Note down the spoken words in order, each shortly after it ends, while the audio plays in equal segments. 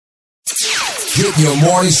Getting your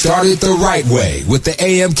morning started the right way with the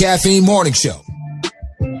AM Caffeine Morning Show.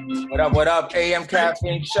 What up, AM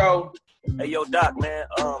Caffeine Show? Hey, yo, Doc, man.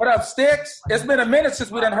 What up, Sticks? It's been a minute since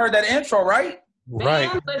we done heard that intro, right?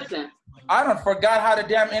 Right. Man, listen, I done forgot how the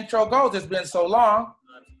damn intro goes. It's been so long.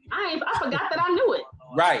 I forgot that I knew it.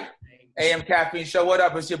 Right. AM Caffeine Show. What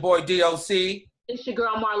up? It's your boy DOC. It's your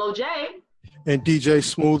girl Marlo J. And DJ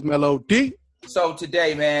Smooth Melody. So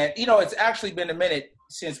today, man, it's actually been a minute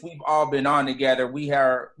since we've all been on together. We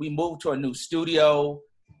moved to a new studio,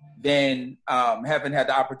 then haven't had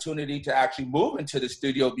the opportunity to actually move into the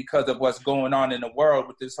studio because of what's going on in the world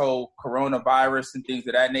with this whole coronavirus and things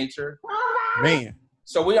of that nature. Man.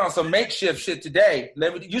 So we on some makeshift shit today.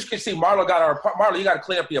 You can see Marlo got Marlo, you got to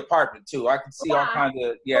clean up the apartment too. I can see all kinds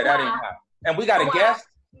of, that ain't how. And we got a guest.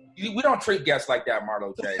 We don't treat guests like that,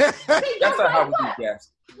 Marlo J. That's not how we do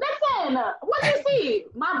guests. Listen, what do you see?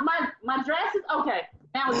 My dress is okay.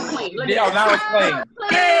 Now it's clean. Now it's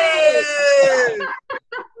clean.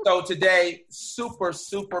 So today,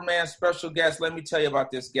 Superman special guest. Let me tell you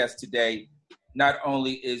about this guest today. Not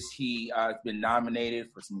only is he been nominated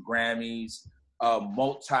for some Grammys,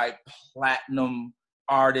 multi-platinum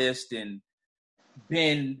artist, and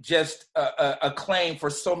been just acclaimed for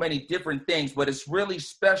so many different things, but it's really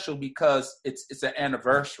special because it's an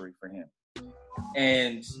anniversary for him.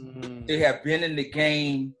 And they have been in the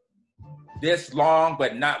game this long,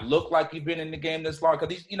 but not look like he's been in the game this long.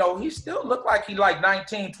 Because he still look like he like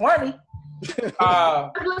 19, 20. He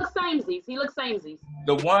looks samesies.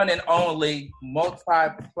 The one and only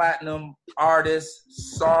multi-platinum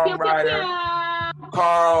artist, songwriter,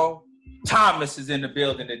 Carl Thomas is in the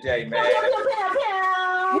building today, man.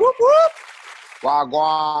 Whoop, whoop.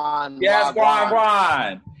 Wagwan. Yes,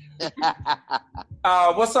 Guan.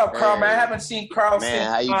 What's up, Carl, man? I haven't seen Carl since.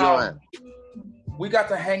 Man, how you doing? We got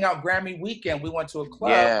to hang out Grammy weekend. We went to a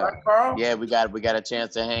club, Yeah. right, Carl? Yeah, we got a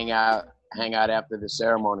chance to hang out after the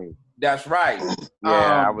ceremony. That's right.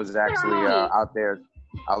 Yeah, I was actually out there.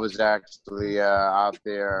 I was actually out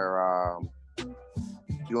there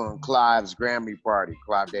doing Clive's Grammy party,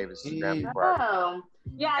 Clive Davis's Grammy party. Oh,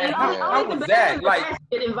 yeah. And how was that? Like,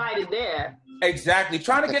 get invited there. Exactly.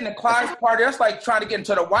 Trying to get in the Clive's party, that's like trying to get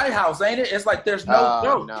into the White House, ain't it? It's like there's no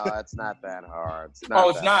joke. No, it's not that hard. It's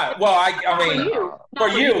not. Well, I mean, for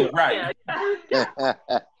you, right. Yeah.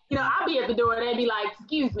 I'll be at the door and they'd be like,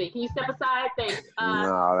 "Excuse me, can you step aside?" Thanks.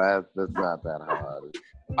 No, that's not that hard.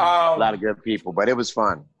 A lot of good people, but it was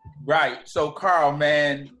fun. Right. So, Carl,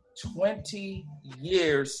 man, 20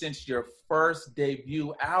 years since your first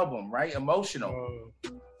debut album, right? Emotional.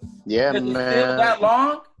 Yeah, Does man. Does it feel that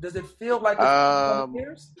long? Does it feel like it's 20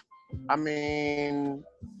 years? I mean,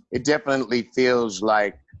 it definitely feels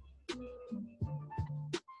like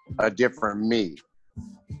a different me.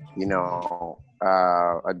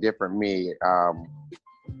 A different me.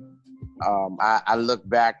 I look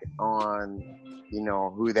back on,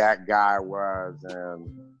 who that guy was,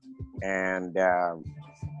 and a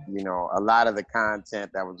lot of the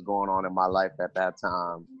content that was going on in my life at that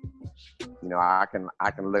time. I can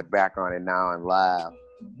look back on it now and laugh.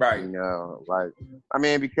 Right.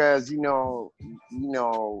 Because the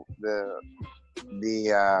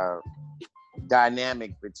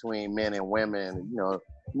dynamic between men and women.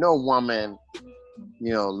 No woman,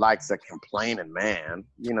 likes a complaining man.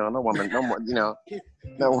 No woman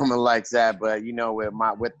likes that. But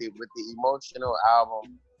with the emotional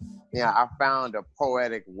album, I found a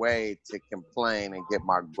poetic way to complain and get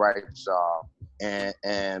my gripes off,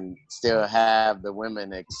 and still have the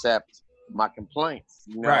women accept my complaints.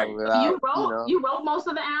 Right. You wrote most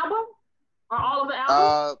of the album, or all of the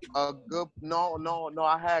album? No.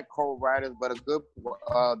 I had co-writers, but the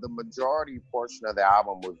majority portion of the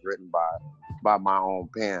album was written by my own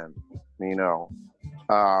pen.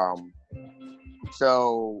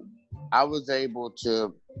 So I was able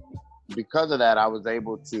to, because of that,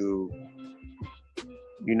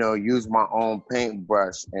 use my own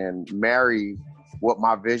paintbrush and marry what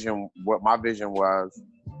my vision was,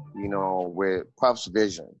 with Puff's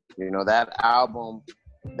vision. That album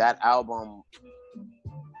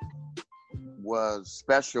was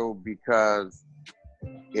special because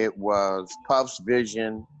it was Puff's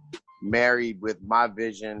vision married with my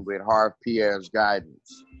vision with Harv Pierre's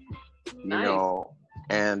guidance. Nice.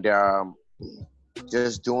 And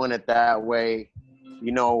just doing it that way,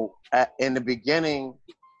 in the beginning,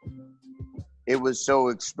 it was so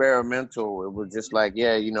experimental. It was just like,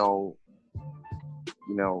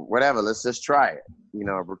 whatever, let's just try it.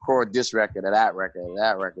 Record this record or that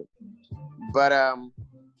record. But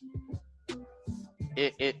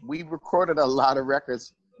we recorded a lot of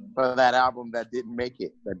records for that album that didn't make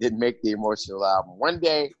it, that didn't make the emotional album. One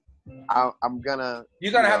day, I'm gonna.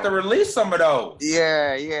 You're gonna have to release some of those.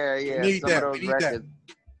 Yeah. Need that.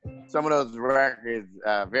 Some of those records,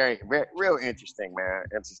 very, very, real interesting, man.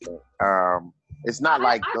 Interesting. It's not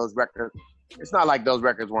like those records. It's not like those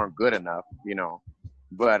records weren't good enough, you know.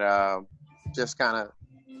 But just kind of,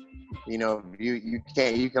 you know, you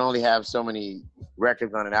can only have so many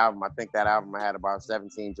records on an album. I think that album I had about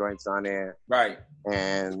 17 joints on there. Right.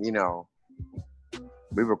 And you know,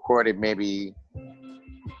 we recorded maybe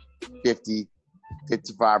 50,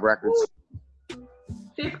 55 records.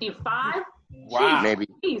 55? Wow.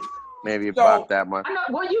 Maybe about that much. I know,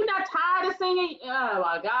 were you not tired of singing? Oh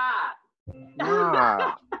my God.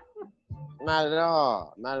 Nah, not at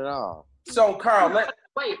all. Not at all. So, Carl,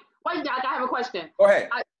 wait, Doc, I have a question. Go ahead.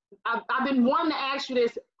 I've been wanting to ask you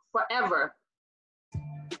this forever.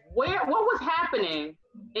 What was happening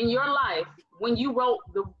in your life when you wrote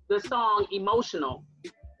the song Emotional?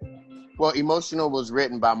 Well, Emotional was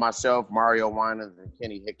written by myself, Mario Winans, and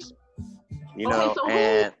Kenny Hickson. You know, so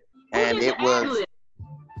and did it was.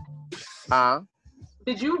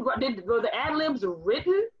 Were the ad-libs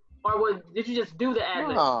written, or did you just do the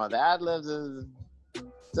ad-libs? No, the ad-libs is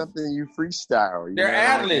something you freestyle. They're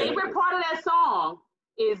ad-libs. My favorite part of that song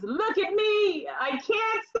is "Look at me, I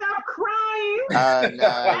can't stop crying."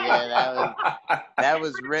 That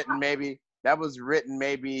was written maybe. That was written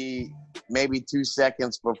maybe 2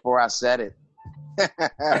 seconds before I said it.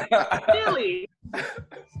 Really?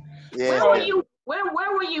 Yeah.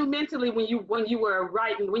 Where were you mentally when you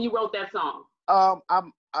wrote that song?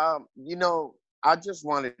 You know, I just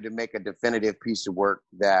wanted to make a definitive piece of work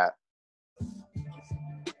that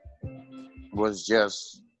was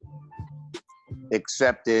just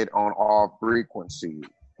accepted on all frequencies.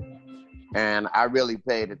 And I really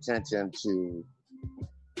paid attention to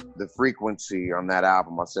the frequency on that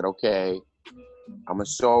album. I said, okay, I'm a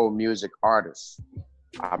soul music artist.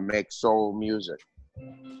 I make soul music.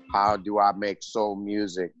 How do I make soul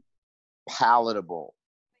music palatable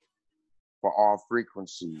for all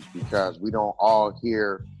frequencies? Because we don't all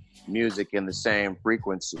hear music in the same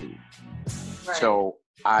frequency. Right. So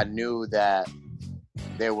I knew that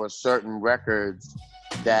there were certain records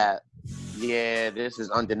that, yeah, this is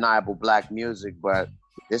undeniable black music, but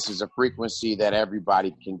this is a frequency that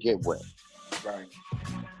everybody can get with. Right.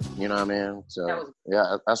 You know what I mean? So,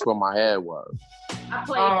 yeah, that's where my head was. I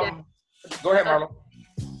played that. Go ahead, Marlo.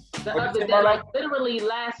 The other day, like literally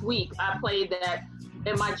last week, I played that.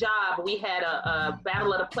 In my job, we had a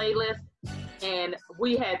battle of the playlist, and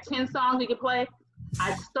we had 10 songs we could play.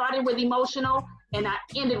 I started with Emotional, and I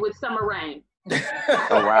ended with Summer Rain. Oh,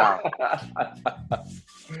 wow.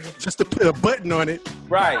 Just to put a button on it.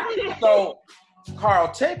 Right. So,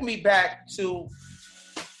 Carl, take me back to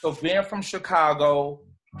being from Chicago,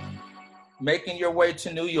 making your way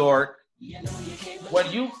to New York.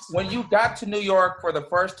 When you got to New York for the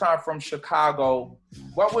first time from Chicago,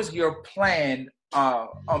 what was your plan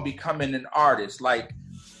on becoming an artist? Like,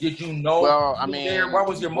 did you know? Well, I mean, there? What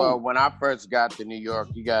was your move? Well, when I first got to New York,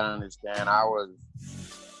 you gotta understand, I was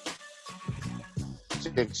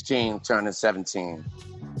 16, turning 17.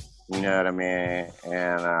 You know what I mean?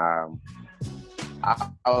 And I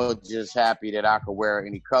was just happy that I could wear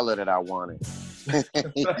any color that I wanted.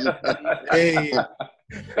 Hey.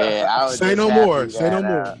 Yeah, I was Say no more. Say no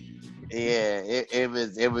more. Yeah, it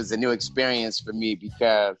was a new experience for me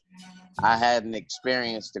because I hadn't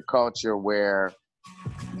experienced a culture where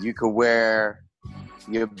you could wear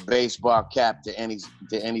your baseball cap to any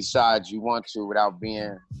size you want to without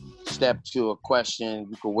being stepped to a question.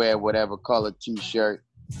 You could wear whatever color T-shirt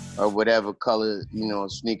or whatever color, you know,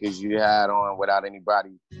 sneakers you had on without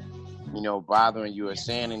anybody, you know, bothering you or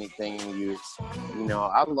saying anything. And you know,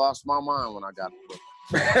 I lost my mind when I got to Brooklyn.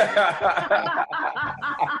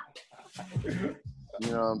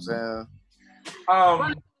 You know what I'm saying?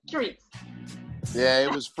 Streets. Yeah,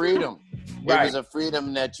 it was freedom. Right. It was a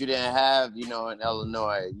freedom that you didn't have, you know, in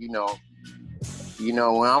Illinois. You know,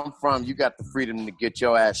 where I'm from, you got the freedom to get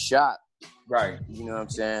your ass shot. Right. You know what I'm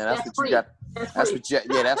saying? That's what free. you got. That's what you.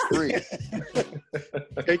 Yeah, that's free.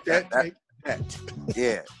 Take that. Take that.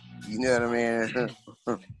 Yeah. You know what I mean?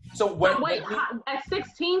 So wait, at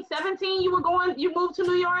 16, 17, you moved to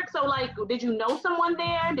New York. So like, did you know someone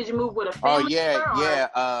there? Did you move with a family?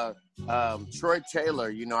 Oh yeah. Troy Taylor.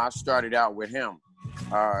 You know, I started out with him.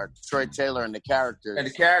 Troy Taylor and the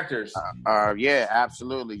Characters. Yeah,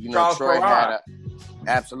 absolutely. You know, Charles Troy Farrar.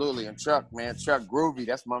 absolutely, and Chuck Groovy.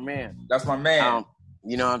 That's my man. That's my man.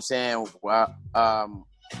 You know what I'm saying? Well,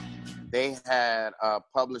 they had a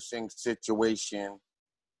publishing situation.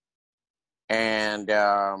 And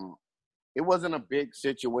it wasn't a big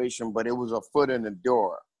situation, but it was a foot in the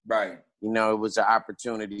door. Right. you know, it was an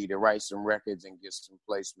opportunity to write some records and get some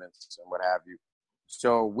placements and what have you.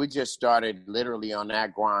 So we just started literally on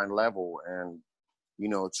that grind level. And, you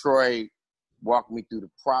know, Troy walked me through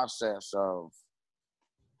the process of,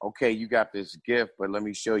 okay, you got this gift, but let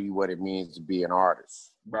me show you what it means to be an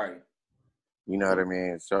artist. Right. You know what I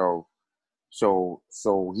mean? So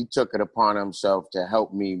he took it upon himself to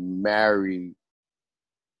help me marry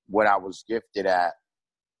what I was gifted at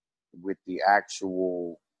with the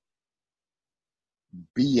actual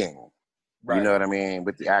being. Right. You know what I mean?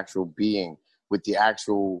 With the actual being, with the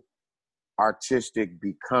actual artistic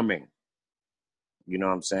becoming. You know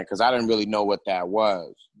what I'm saying? Because I didn't really know what that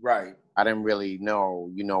was. Right. I didn't really know,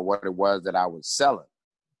 you know, what it was that I was selling.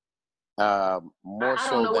 I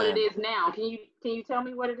don't know what it is now. Can you tell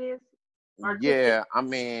me what it is? Artistic? Yeah, I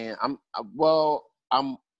mean,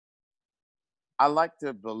 I like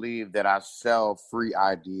to believe that I sell free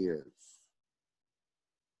ideas,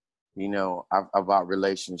 you know, about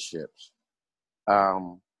relationships.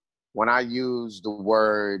 When I use the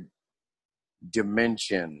word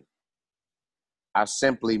dimension, I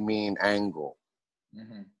simply mean angle.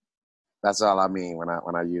 Mm-hmm. That's all I mean when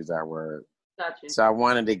I use that word. Gotcha. So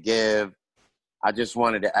I just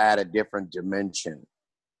wanted to add a different dimension,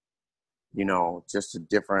 you know, just a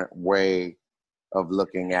different way of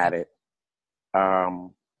looking at it. I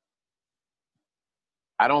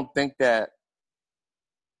don't think that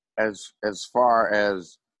as far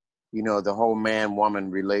as, you know, the whole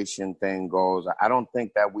man-woman relation thing goes, I don't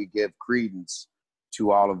think that we give credence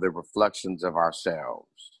to all of the reflections of ourselves,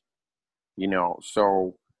 you know.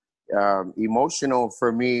 So emotional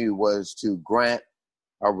for me was to grant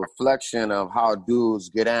a reflection of how dudes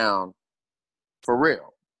get down for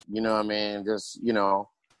real. You know what I mean? Just, you know,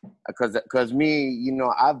 because me, you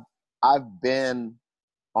know, I've been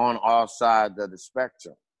on all sides of the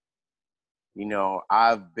spectrum. You know,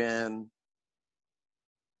 I've been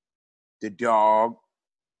the dog,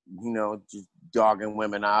 you know, just dogging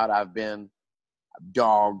women out. I've been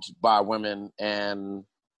dogged by women, and,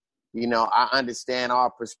 you know, I understand all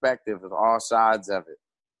perspectives, all sides of it.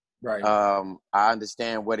 Right. I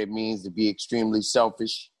understand what it means to be extremely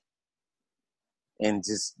selfish and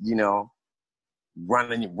just, you know,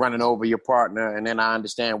 running over your partner. And then I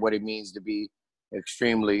understand what it means to be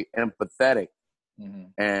extremely empathetic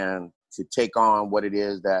and to take on what it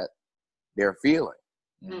is that they're feeling.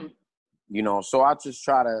 Mm-hmm. You know, so I just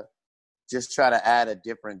try to add a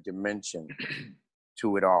different dimension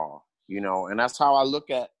to it all, you know, and that's how I look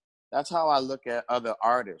at other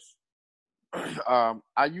artists.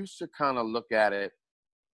 I used to kind of look at it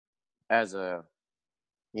as a,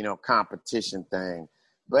 you know, competition thing,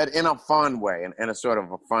 but in a fun way, in a sort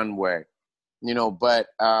of a fun way, you know, but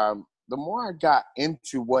the more I got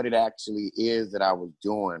into what it actually is that I was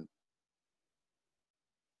doing,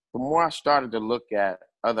 the more I started to look at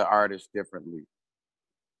other artists differently.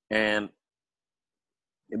 And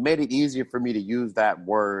it made it easier for me to use that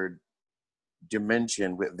word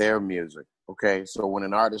dimension with their music. Okay. So when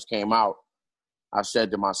an artist came out, I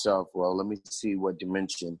said to myself, well, let me see what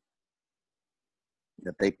dimension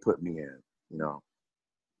that they put me in, you know,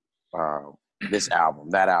 this album,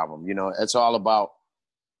 that album, you know, it's all about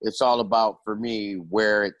for me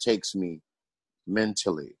where it takes me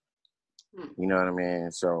mentally, you know what I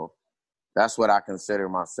mean? So that's what I consider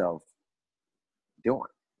myself doing.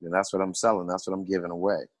 And that's what I'm selling. That's what I'm giving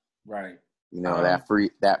away. Right. You know, that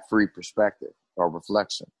free perspective or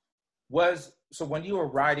reflection. So when you were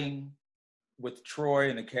writing with Troy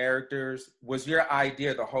and the characters, was your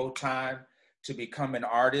idea the whole time to become an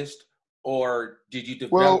artist, or did you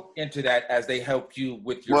develop into that as they helped you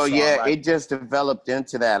with your songwriting? Yeah, it just developed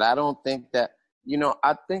into that. I don't think that, you know,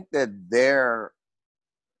 I think that their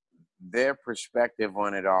perspective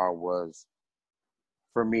on it all was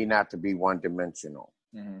for me not to be one dimensional.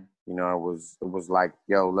 Mm-hmm. You know, it was like,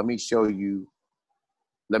 yo, let me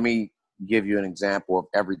give you an example of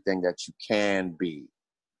everything that you can be,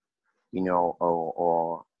 you know,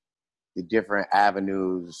 or the different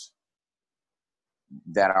avenues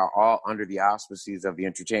that are all under the auspices of the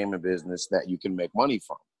entertainment business that you can make money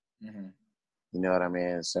from. Mm-hmm. You know what I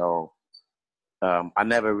mean? So I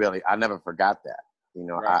never forgot that. You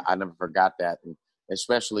know, right. I never forgot that, and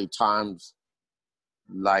especially times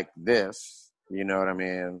like this, you know what I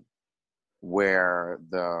mean, where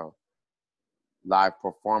the live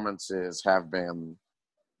performances have been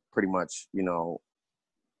pretty much, you know,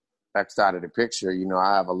 X'd out of the picture. You know,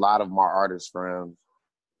 I have a lot of my artist friends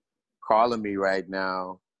calling me right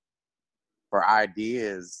now for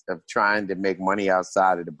ideas of trying to make money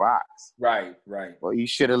outside of the box. Right. Well, you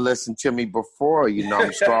should have listened to me before, you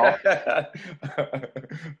numbskull.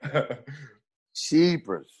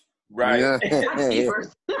 Cheapers. Right.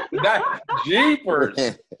 Jeepers.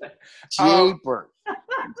 Jeepers. Jeepers.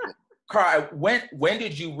 Carl, when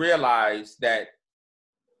did you realize that,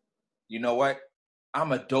 you know what,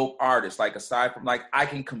 I'm a dope artist? Like, aside from, like, I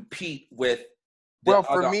can compete with the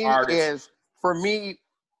other artists. For me,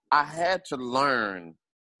 I had to learn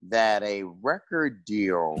that a record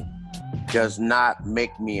deal does not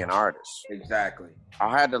make me an artist. Exactly.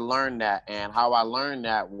 I had to learn that, and how I learned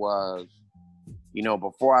that was, you know,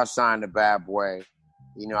 before I signed to Bad Boy,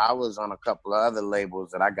 you know, I was on a couple of other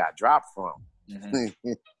labels that I got dropped from.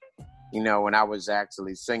 Mm-hmm. You know, when I was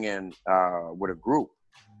actually singing with a group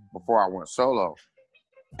before I went solo.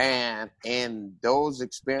 And in those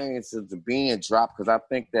experiences of being dropped, because I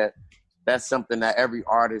think that that's something that every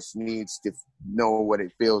artist needs to know what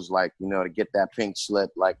it feels like, you know, to get that pink slip,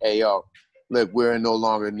 like, hey, yo, look, we're no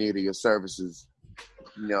longer in need of your services.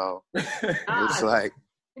 You know, it's like,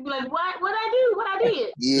 you'd be like, what I do? What I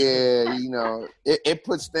did? Yeah, you know, it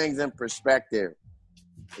puts things in perspective.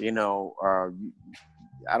 You know,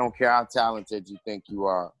 I don't care how talented you think you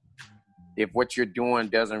are. If what you're doing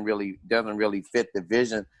doesn't really fit the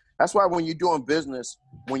vision, that's why when you're doing business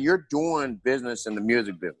in the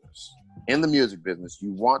music business,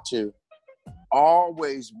 you want to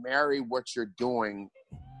always marry what you're doing,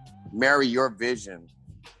 marry your vision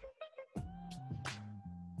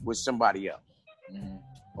with somebody else. Mm-hmm.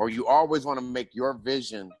 Or you always want to make your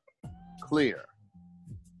vision clear.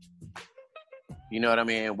 You know what I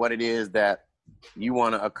mean? What it is that you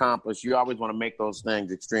want to accomplish. You always want to make those things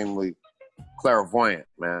extremely clairvoyant,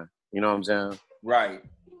 man. You know what I'm saying? Right.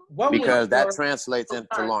 Because that translates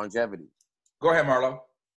into longevity. Go ahead, Marlo.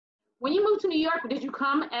 When you moved to New York, did you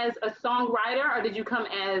come as a songwriter or did you come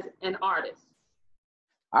as an artist?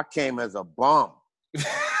 I came as a bum.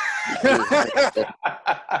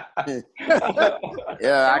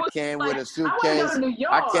 Yeah, I came with a suitcase.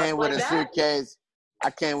 I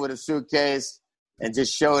came with a suitcase and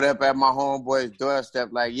just showed up at my homeboy's doorstep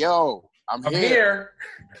like, yo, I'm here.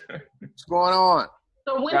 What's going on?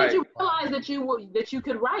 So when did you realize that you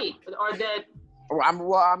could write, or that? I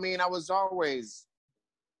was always,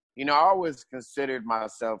 you know, I always considered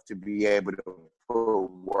myself to be able to put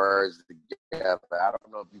words together. I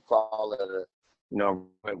don't know if you call it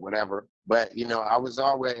whatever, but you know, I was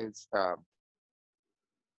always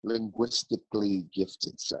linguistically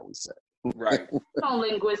gifted, shall we say? Right. Oh,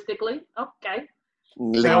 linguistically, okay.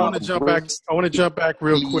 I want to jump back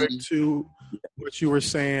real quick to what you were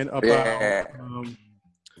saying about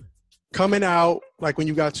coming out. Like when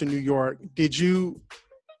you got to New York, did you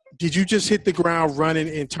just hit the ground running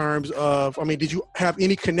in terms of? I mean, did you have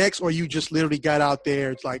any connects, or you just literally got out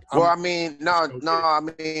there? It's like, I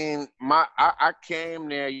came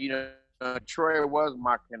there. You know, Troy was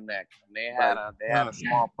my connect. They had a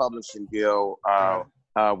small publishing deal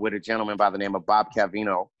with a gentleman by the name of Bob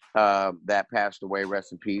Cavino. That passed away,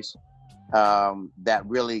 rest in peace, that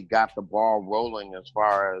really got the ball rolling as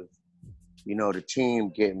far as, you know, the team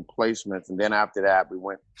getting placements. And then after that, we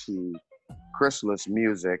went to Chrysalis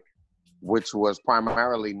Music, which was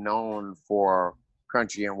primarily known for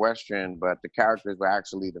country and western, but the characters were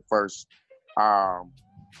actually the first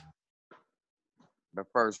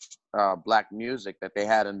black music that they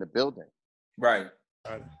had in the building. Right.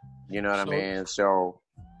 You know what I mean? So,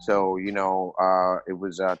 you know, it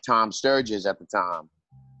was Tom Sturges at the time,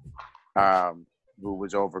 who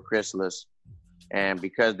was over Chrysalis. And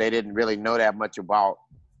because they didn't really know that much about,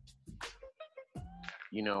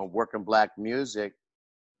 you know, working black music,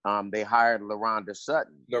 they hired LaRonda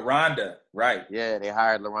Sutton. LaRonda, right. Yeah, they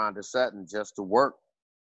hired LaRonda Sutton just to work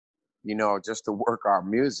our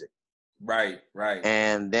music. Right.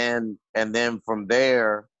 And then from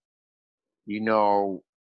there, you know,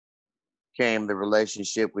 came the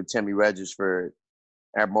relationship with Timmy Regisford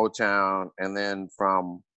at Motown, and then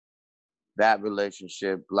from that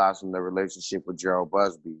relationship blossomed the relationship with Gerald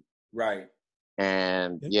Busby. Right.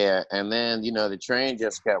 And and then, you know, the train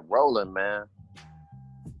just kept rolling, man.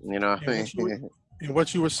 You know what I mean? And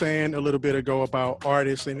what you were saying a little bit ago about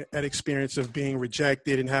artists and that experience of being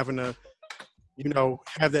rejected and having to, you know,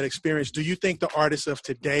 have that experience. Do you think the artists of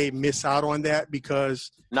today miss out on that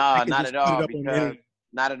because? No, not at all.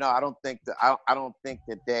 Not at all. I don't think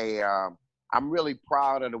that they. I'm really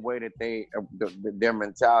proud of the way that their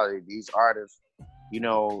mentality. These artists, you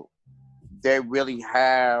know, they really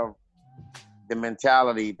have the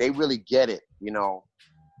mentality. They really get it. You know,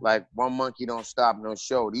 like one monkey don't stop no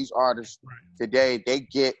show. These artists today, they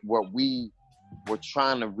get what we were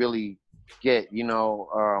trying to really get. You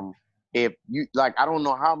know, if you like, I don't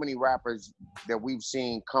know how many rappers that we've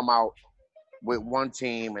seen come out with one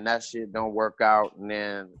team and that shit don't work out, and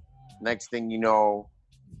then next thing you know,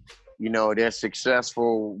 they're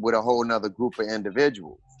successful with a whole nother group of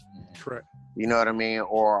individuals. Correct. You know what I mean?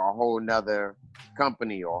 Or a whole nother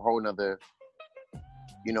company, or a whole nother,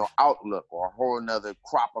 outlook, or a whole nother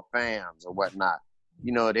crop of fans or whatnot.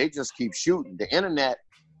 They just keep shooting. The internet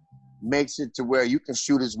makes it to where you can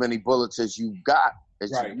shoot as many bullets as you got,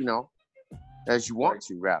 as Right. as you want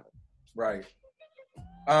to, rather. Right.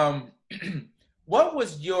 What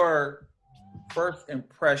was your first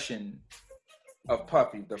impression of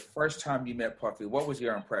Puffy? The first time you met Puffy, what was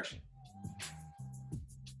your impression?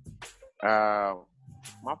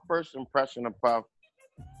 My first impression of Puff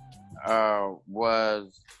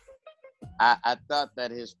was I thought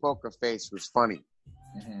that his poker face was funny.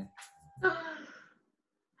 Mm-hmm.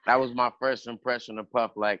 That was my first impression of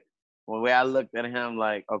Puff. Like, the way I looked at him,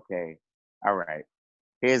 like, okay, all right,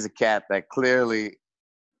 here's a cat that clearly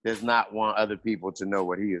does not want other people to know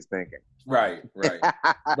what he is thinking. Right. Right.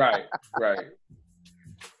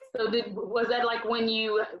 So was that like when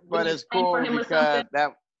you But it's cool for him because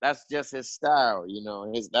that's just his style,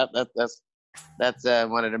 that's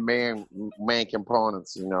one of the main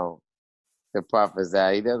components, to Puff, is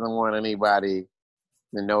that he doesn't want anybody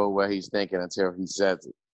to know what he's thinking until he says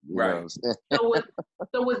it. Right. So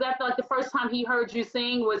was that like the first time he heard you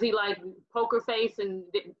sing? Was he like poker face and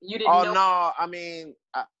you didn't know? Oh, no. I mean,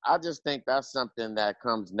 I just think that's something that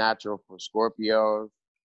comes natural for Scorpios,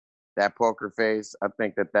 that poker face. I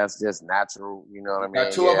think that's just natural. You know what I mean?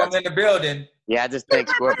 Got two of them in the building. Yeah, I just think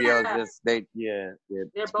Scorpios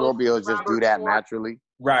Scorpios just do that naturally.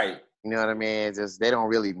 Right. You know what I mean? It's just, they don't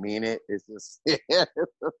really mean it. It's just.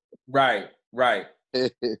 Right. You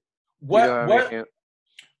What know what I mean?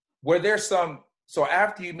 Were there so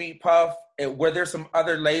after you meet Puff, were there some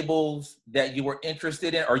other labels that you were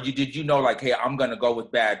interested in, or did you know, like, hey, I'm gonna go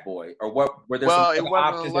with Bad Boy, or what? Were there some other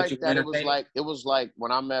options like that you were that. entertaining? It was like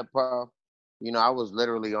when I met Puff, I was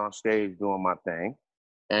literally on stage doing my thing,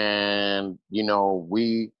 and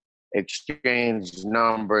we exchanged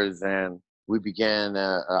numbers, and we began.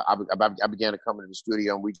 I began to come into the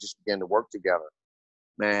studio, and we just began to work together.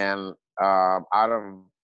 Man, out of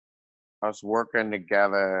us working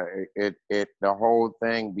together, the whole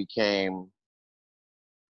thing became,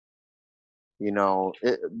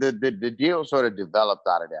 the deal sort of developed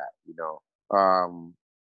out of that.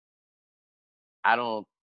 I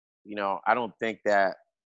don't think that.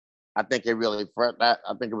 I think it was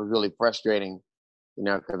really frustrating,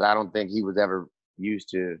 because I don't think he was ever used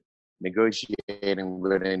to negotiating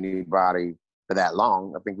with anybody for that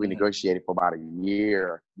long. I think we negotiated for about a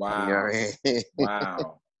year. Wow. You know what I mean?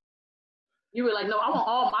 Wow. You were like, no, I want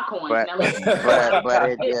all my coins.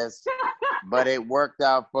 But it worked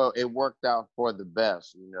out for the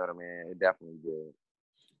best. You know what I mean? It definitely did.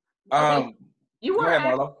 You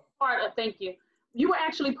were thank you. You were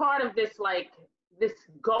actually part of this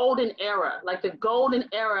golden era, like the golden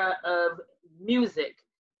era of music,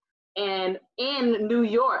 and in New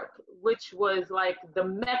York, which was like the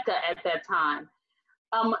Mecca at that time.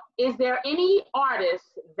 Is there any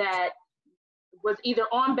artist that was either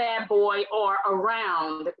on Bad Boy or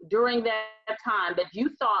around during that time that you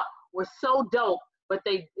thought were so dope, but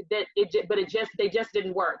they just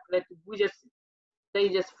didn't work? That they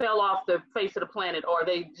just fell off the face of the planet, or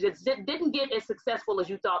they just didn't get as successful as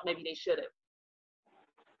you thought maybe they should have?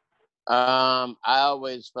 I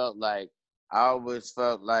always felt like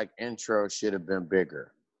Intro should have been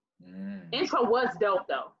bigger. Intro was dope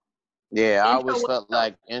though. Yeah, I always felt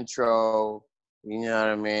like Intro, you know what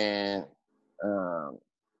I mean?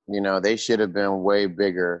 They should have been way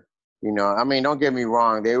bigger. I mean, don't get me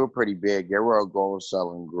wrong, they were pretty big. They were a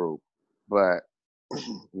gold-selling group. But,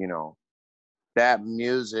 that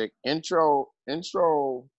music, intro,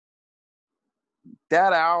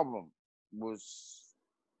 that album was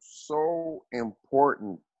so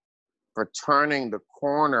important for turning the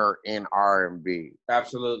corner in R&B.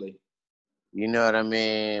 Absolutely. You know what I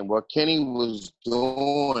mean? What Kenny Green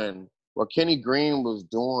was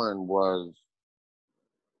doing was,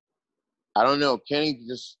 I don't know, Kenny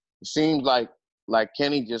just seemed like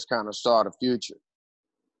Kenny just kind of saw the future.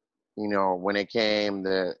 When it came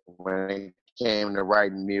to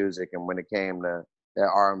writing music, and when it came to that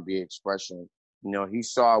R&B expression, he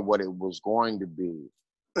saw what it was going to be,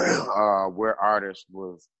 where artists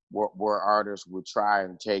would try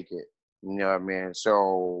and take it. You know what I mean?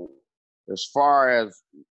 So as far as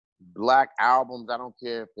Black albums, I don't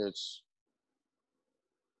care if it's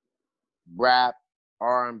rap,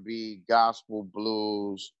 R&B, gospel,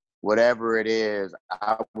 blues, whatever it is,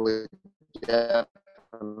 I would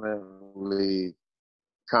definitely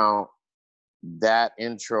count that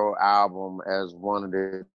Intro album as one of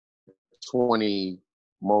the 20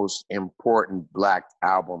 most important Black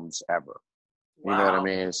albums ever. You know what I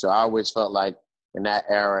mean? So I always felt like in that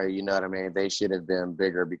era, you know what I mean, they should have been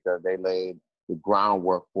bigger because they laid the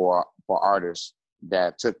groundwork for artists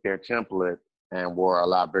that took their template and were a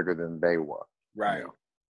lot bigger than they were. Right. You know?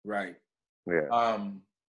 Right. Yeah.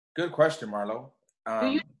 Good question, Marlo. Do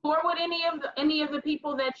you tour with any of the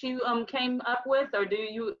people that you came up with, or do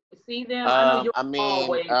you see them? I know you're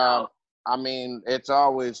always out. I mean, it's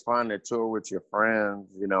always fun to tour with your friends,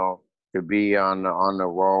 you know, to be on the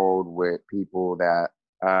road with people that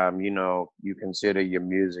you know, you consider your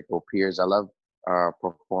musical peers. I love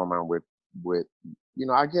performing with you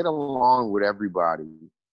know, I get along with everybody.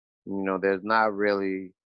 You know, there's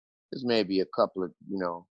maybe a couple of, you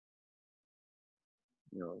know,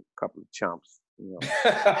 a couple of chumps, you know,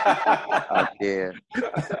 out there.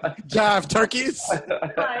 Jive turkeys.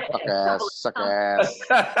 Sucker ass.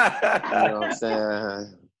 You know what I'm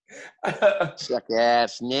saying? Sucker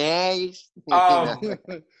ass nays.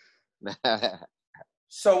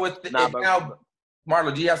 So with now,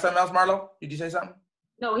 Marlo, do you have something else, Marlo? Did you say something?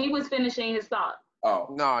 No, he was finishing his thought. Oh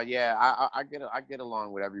no, yeah, I get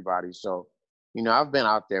along with everybody. So, you know, I've been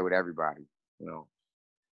out there with everybody. You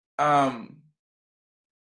know.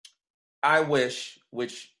 I Wish,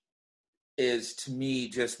 which is to me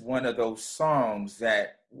just one of those songs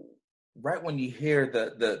that right when you hear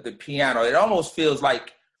the piano, it almost feels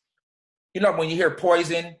like, you know, when you hear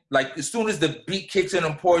Poison, like as soon as the beat kicks in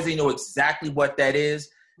on Poison, you know exactly what that is.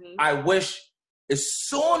 Mm-hmm. I Wish, as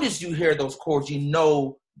soon as you hear those chords, you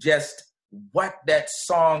know just what that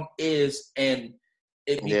song is, and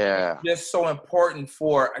it becomes just so important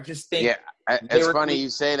for, I just think. Yeah, it's funny you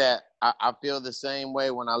say that. I feel the same way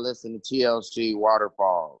when I listen to TLC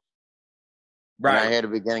Waterfalls. Right. When I hear the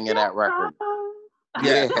beginning of that record.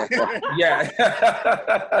 Yeah. Yeah.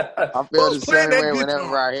 I feel the same way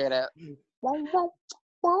whenever I hear that.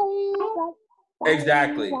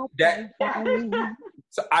 Exactly.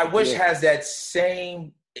 So I Wish has that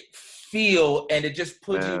same feel, and it just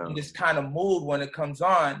puts you in this kind of mood when it comes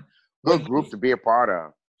on. Good group to be a part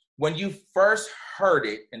of. When you first heard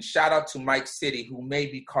it, and shout out to Mike City, who may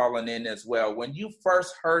be calling in as well. When you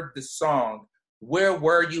first heard the song, where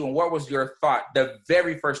were you and what was your thought the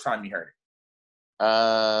very first time you heard it?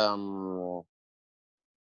 I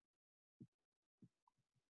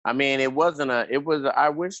mean, I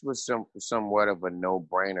Wish was somewhat of a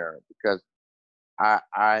no-brainer because I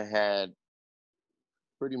had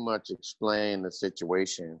pretty much explained the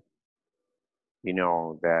situation, you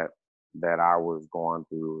know, that I was going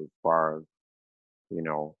through as far as, you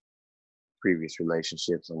know, previous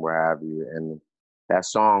relationships and what have you. And that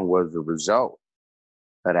song was the result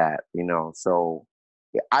of that, you know. So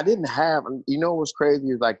I didn't have, you know, what's crazy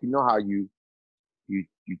is like, you know how you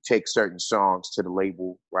take certain songs to the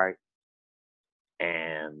label, right?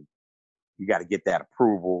 And you got to get that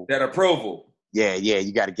approval. Yeah,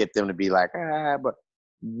 you got to get them to be like, but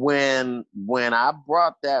when I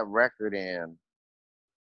brought that record in,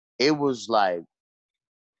 it was like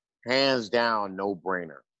hands down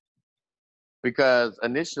no-brainer. Because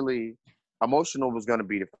initially, Emotional was going to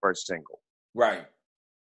be the first single. Right.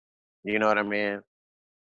 You know what I mean?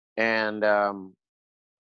 And,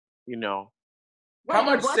 you know. How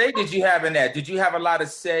much say did you have in that? Did you have a lot of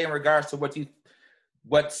say in regards to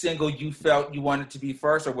what single you felt you wanted to be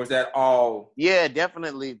first, or was that all? Yeah,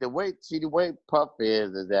 definitely. The way Puff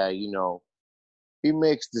is that, you know, he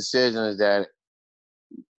makes decisions that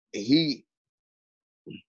he'll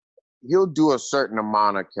do a certain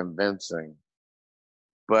amount of convincing,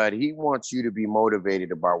 but he wants you to be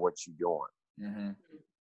motivated about what you're doing. Mm-hmm.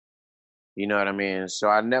 You know what I mean? So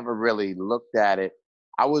I never really looked at it.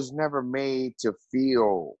 I was never made to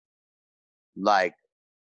feel like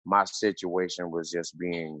my situation was just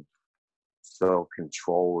being so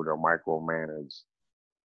controlled or micromanaged.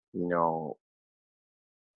 You know,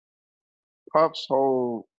 Puff's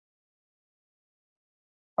whole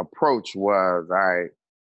approach was, all right,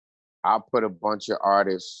 I'll put a bunch of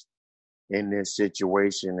artists in this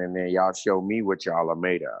situation and then y'all show me what y'all are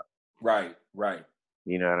made of. Right, right.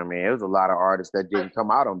 You know what I mean? There was a lot of artists that didn't come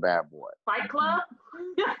out on Bad Boy. Fight Club?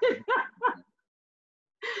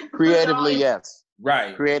 Creatively, yes.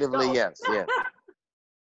 Right. Creatively, yes.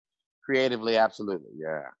 Creatively, absolutely.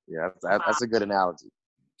 Yeah. That's a good analogy.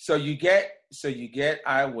 So you get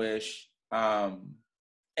I Wish. And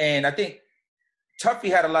I think Tuffy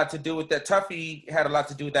had a lot to do with that. Tuffy had a lot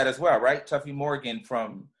to do with that as well, right? Tuffy Morgan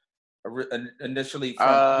from initially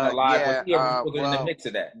from Live. Was in the mix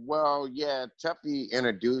of that. Well, yeah, Tuffy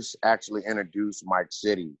actually introduced Mike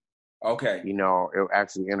City. Okay. You know, it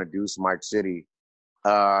actually introduced Mike City.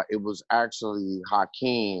 It was actually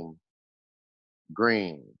Hakeem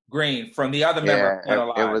Green. Green, from the other member.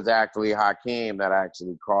 It was actually Hakeem that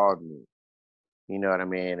actually called me. You know what I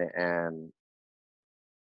mean?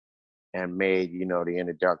 And made, you know, the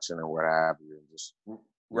introduction and what have you. And just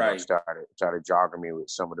started jogging me with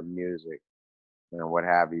some of the music and what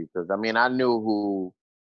have you. Because, I mean, I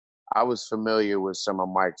was familiar with some of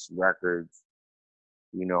Mike's records,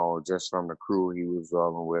 you know, just from the crew he was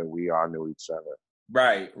rolling with. We all knew each other.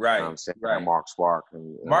 Right. You know what I'm saying? Right. Mark Sparks.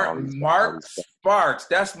 Mark Sparks,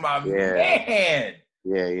 that's my man.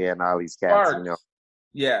 Yeah, and all these cats, Sparks. you know.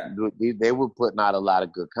 Yeah. They were putting out a lot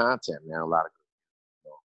of good content, man, a lot of good, you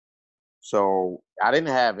know. So I didn't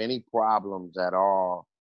have any problems at all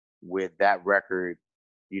with that record,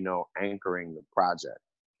 you know, anchoring the project.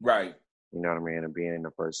 Right. You know what I mean? And being in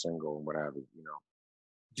the first single and whatever, you know.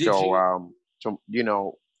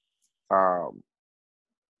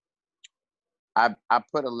 I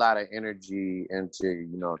put a lot of energy into,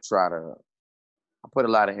 you know, trying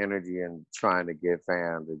to give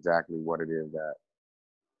fans exactly what it is that,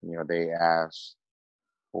 you know, they ask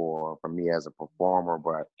for from me as a performer.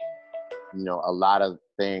 But, you know, a lot of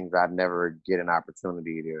things I never get an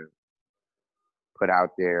opportunity to put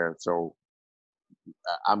out there. So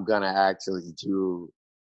I'm going to actually do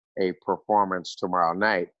a performance tomorrow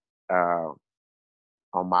night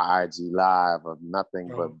on my IG Live of nothing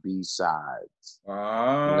but B-sides. You know what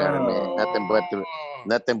I mean?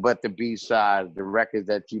 Nothing but the B-sides, the records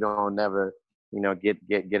that you don't never, you know, get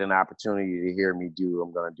an opportunity to hear me do.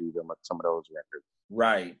 I'm gonna do some of those records.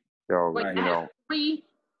 Right. So Wait, you I know. have 3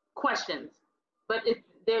 questions, but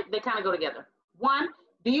they kind of go together. One,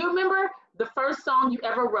 do you remember the first song you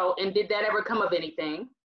ever wrote, and did that ever come of anything?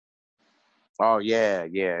 Oh yeah,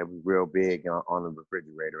 it was real big on the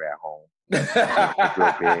refrigerator at home. It was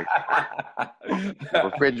real big. The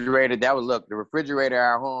refrigerator. The refrigerator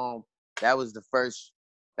at home. That was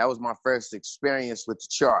my first experience with the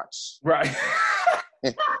charts. Right.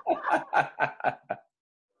 You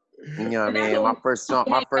know what I mean? My first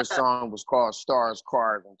song was called Stars,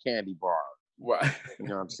 Cars, and Candy Bars. Right. You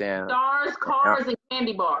know what I'm saying? Stars, Cars, and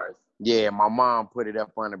Candy Bars. Yeah, my mom put it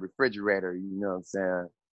up on the refrigerator. You know what I'm saying?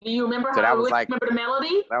 Do you remember remember the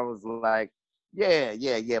melody? That was like, yeah,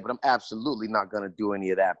 but I'm absolutely not going to do any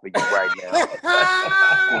of that for you right now.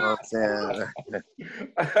 You know what I'm saying?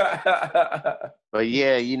 But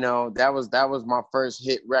yeah, you know, that was my first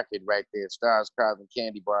hit record right there. Stars, Cars, and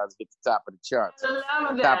Candy Bars hit the top of the charts. I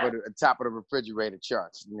love that. Top of the refrigerator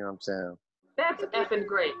charts. You know what I'm saying? That's effing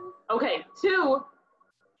great. Okay, 2,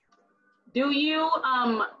 do you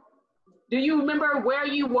remember where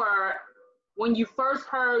you were when you first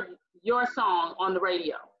heard your song on the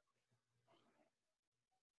radio?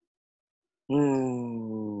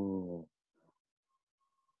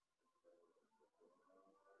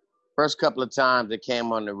 First couple of times it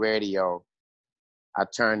came on the radio, I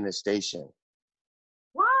turned the station.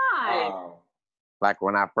 Why? Like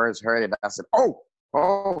when I first heard it, I said, oh.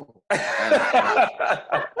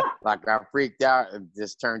 Like I freaked out and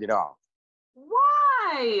just turned it off.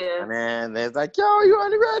 Why? And then there's like, yo, you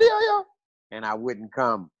on the radio, yo? And I wouldn't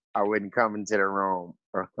come into the room.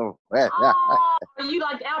 Oh, you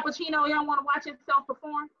like Al Pacino? You don't want to watch yourself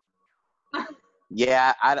perform?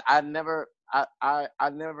 Yeah, I never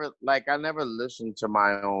listened to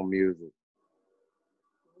my own music.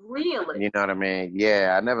 Really? You know what I mean?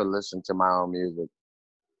 Yeah, I never listened to my own music.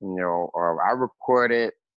 You know, or I record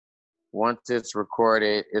it. Once it's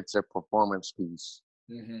recorded, it's a performance piece.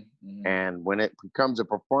 Mm-hmm. And when it becomes a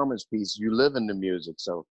performance piece, you live in the music.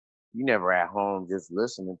 So you never at home just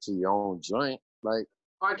listening to your own joint. Like,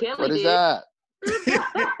 R. Kelly what is did. that?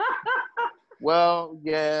 Well,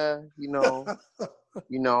 yeah, you know,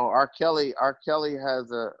 R. Kelly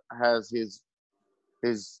has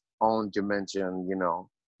his own dimension, you know.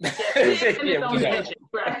 His own dimension,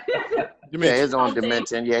 right? Yeah, his own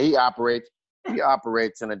dimension. Yeah, he operates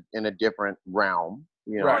in a different realm,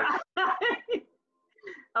 you know. Right.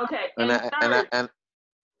 Okay. And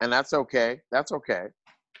that's okay. That's okay.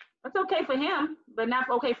 That's okay for him, but not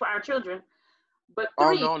okay for our children. But 3,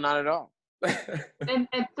 oh no, not at all. and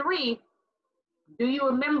 3, do you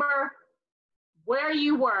remember where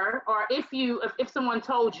you were, or if someone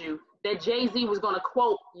told you that Jay-Z was going to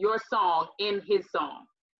quote your song in his song?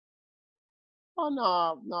 Oh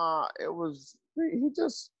no, it was he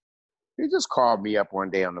just called me up one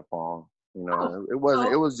day on the phone. You know, it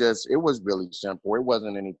was really simple. It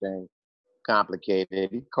wasn't anything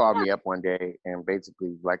complicated. He called me up one day and basically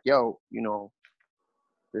was like, yo, you know,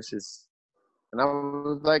 this is, and I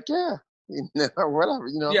was like, yeah, whatever,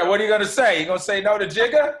 you know. Yeah, what are you gonna say? You gonna say no to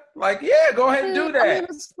Jigga? Like, yeah, go ahead and do that. I mean,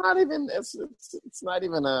 it's not even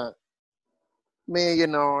Man, you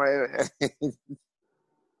know,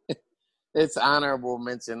 it's honorable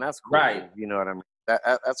mention. That's cool. Right. You know what I mean?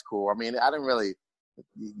 That's cool. I mean, I didn't really,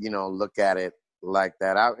 look at it like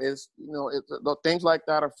that. Things like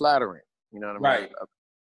that are flattering. You know what I mean? Right.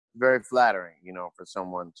 Very flattering, for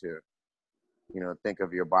someone to, think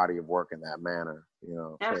of your body of work in that manner,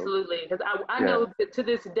 Absolutely. Because I know that to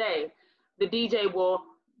this day, the DJ will,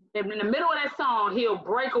 in the middle of that song, he'll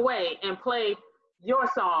break away and play your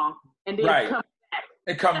song and then come back.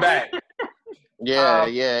 And come back.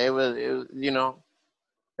 It was,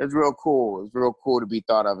 it's real cool. It's real cool to be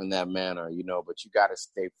thought of in that manner, but you got to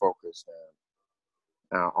stay focused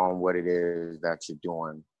on what it is that you're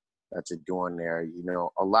doing there.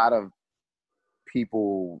 A lot of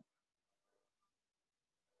people,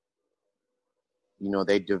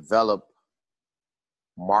 they develop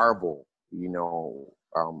marble,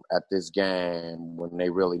 at this game when they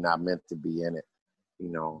really not meant to be in it.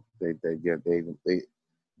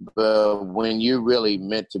 But when you're really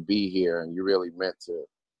meant to be here and you're really meant to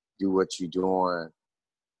do what you're doing,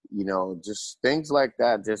 just things like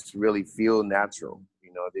that just really feel natural.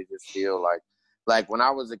 They just feel like when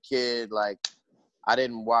I was a kid, like I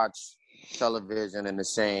didn't watch television in the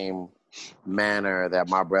same manner that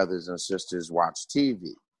my brothers and sisters watch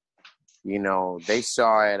TV. They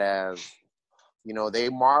saw it as, they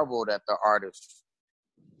marveled at the artists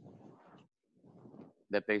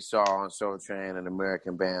that they saw on Soul Train and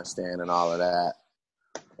American Bandstand and all of that.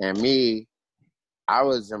 And me, I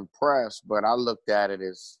was impressed, but I looked at it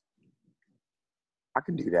as, I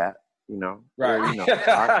can do that, Right. I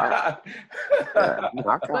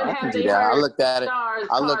can do that. I looked at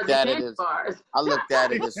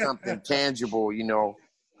it as something tangible,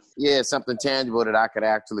 something tangible that I could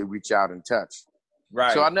actually reach out and touch.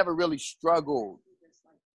 Right. So I never really struggled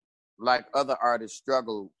like other artists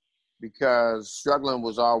struggled, because struggling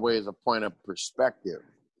was always a point of perspective.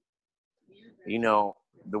 The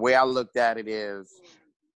way I looked at it is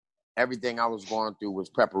everything I was going through was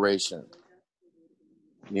preparation.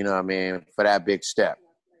 You know what I mean? For that big step.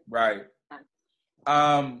 Right.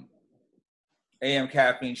 AM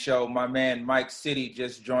Caffeine Show. My man Mike City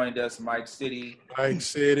just joined us. Mike City.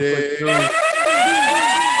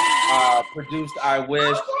 Produced I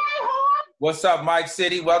Wish. What's up, Mike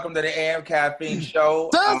City? Welcome to the AM Caffeine Show.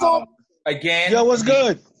 Again. Yo, what's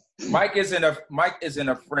good? Mike isn't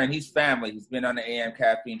a friend. He's family. He's been on the AM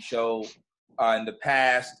Caffeine Show in the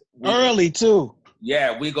past. Too.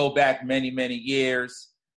 Yeah, we go back many, many years.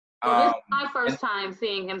 Well, this is my first time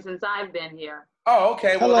seeing him since I've been here. Oh,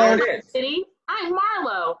 okay. Well, hello. There it is. City. I'm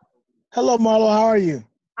Marlo. Hello, Marlo. How are you?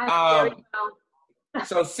 I'm very well.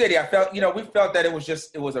 So, City, I felt, we felt that it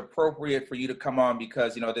was appropriate for you to come on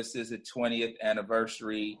because, this is the 20th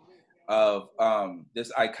anniversary of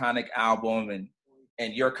this iconic album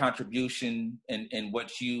and your contribution and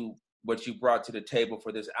what you brought to the table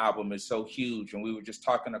for this album is so huge. And we were just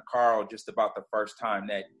talking to Carl just about the first time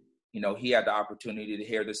that, he had the opportunity to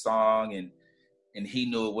hear the song and he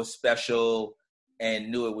knew it was special and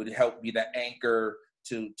knew it would help be the anchor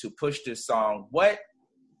to push this song. What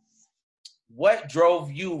drove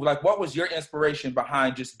you, what was your inspiration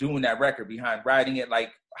behind just doing that record, behind writing it?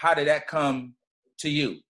 How did that come to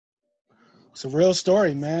you? It's a real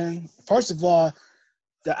story, man. First of all,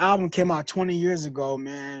 the album came out 20 years ago,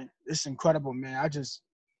 man. It's incredible, man.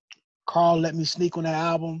 Carl let me sneak on that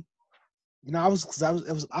album. I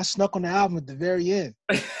snuck on the album at the very end.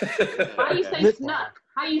 Why you say snuck?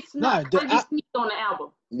 How you snuck? How you sneak on the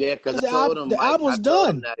album? Yeah, because I told him the album's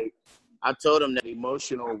done. I told him that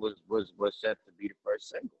Emotional was set to be the first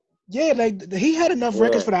single. Yeah, he had enough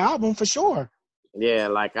records for the album for sure. Yeah,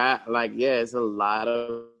 it's a lot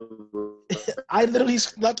of. I literally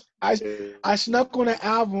snuck. I snuck on the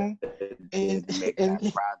album, and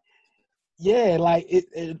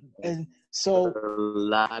so a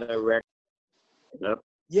lot of records. Yep.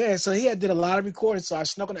 Yeah, so he did a lot of recording. So I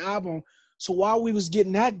snuck on the album. So while we was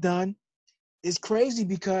getting that done, it's crazy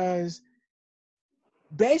because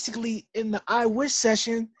basically in the I Wish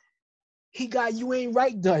session, he got You Ain't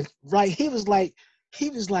Right done. Right? He was like,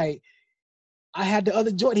 I had the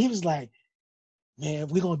other joint. He was like, man,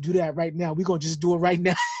 we're going to do that right now. We're going to just do it right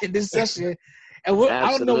now in this session. And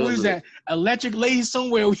I don't know where was that Electric Lady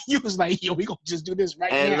somewhere. You was like, yo, we're going to just do this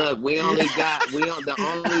right now. And look, the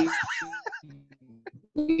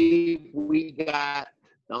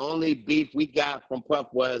only beef we got from Puff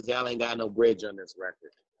was y'all ain't got no bridge on this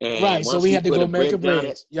record. And right, so we had to go make a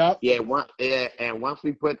bridge. Yep. And once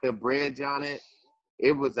we put the bridge on it,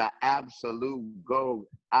 it was an absolute go.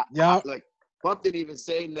 Puff didn't even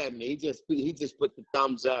say nothing. He just put the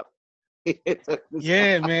thumbs up.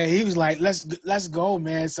 Yeah, man. He was like, let's go,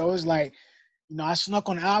 man. So it's like, I snuck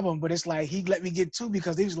on the album, but it's like he let me get 2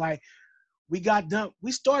 because he was like, we got done.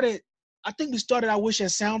 I think we started I Wish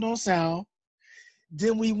at Sound on Sound.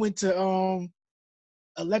 Then we went to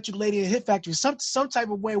Electric Lady and Hit Factory. Some type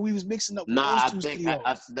of way we was mixing up with those 2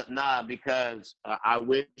 studios. Because I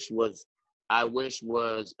Wish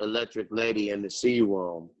was Electric Lady in the C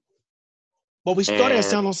Room. But we started at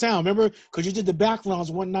Sound on Sound, remember? Because you did the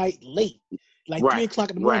backgrounds one night late, like 3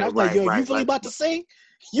 o'clock in the morning. I was like, yo, you really about to sing?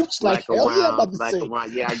 You was like, hell yeah, I'm about to sing. I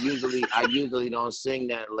usually don't sing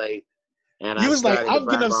that late. And you was like, I'm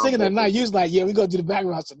getting up singing that night. You was like, yeah, we gonna do the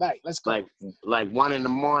backgrounds tonight. Let's go. Like 1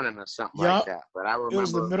 a.m. or something like that. But I remember it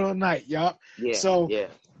was the middle of the night. Yup. Yeah. So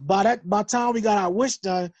by the time we got our Wish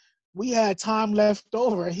done, we had time left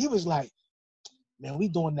over, and he was like, man, we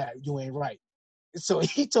doing that. You ain't right. So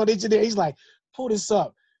he told the engineer, he's like, pull this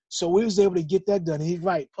up. So we was able to get that done. And he's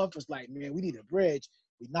right. Puff was like, man, we need a bridge.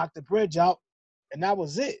 We knocked the bridge out, and that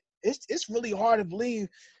was it. It's really hard to believe.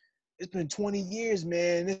 It's been 20 years,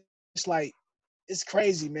 man. It's like, it's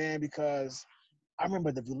crazy, man, because I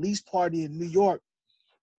remember the release party in New York.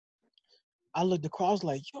 I looked across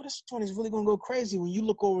like, yo, this joint is really going to go crazy. When you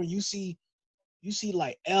look over and you see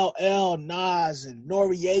like LL, Nas, and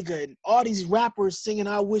Noriega, and all these rappers singing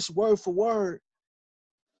I Wish word for word.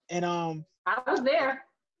 And I was there.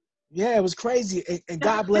 Yeah, it was crazy. And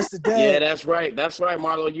God bless the dead. Yeah, that's right. That's right,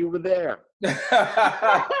 Marlo. You were there. That's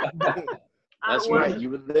right.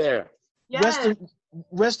 You were there. Yes.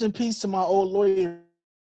 Rest in peace to my old lawyer,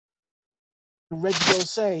 Reggie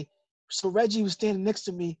Osei. So Reggie was standing next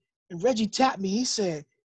to me, and Reggie tapped me. He said,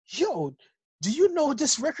 yo, do you know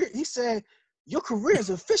this record? He said, your career is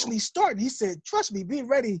officially starting. He said, trust me, be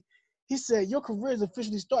ready. He said, your career is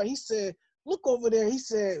officially starting. He said, look over there. He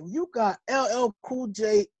said, you got LL Cool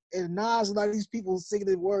J and Nas and all these people singing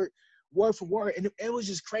the word for word. And it was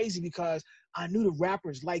just crazy because I knew the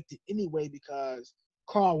rappers liked it anyway because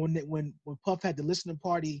Carl, when Puff had the listening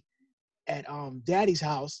party at Daddy's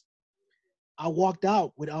house, I walked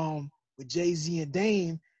out with Jay-Z and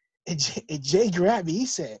Dame, and Jay grabbed me. He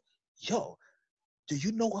said, yo, do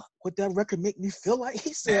you know what that record make me feel like?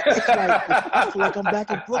 He said, it's like, I feel like I'm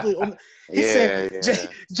back in Brooklyn. He said,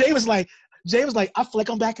 Jay was like, I feel like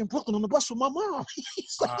I'm back in Brooklyn on the bus with my mom.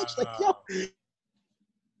 He's like, yo.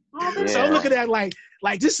 So I'm looking at like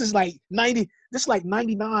this is like 90, this is like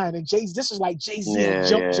 99, and this is like Jay-Z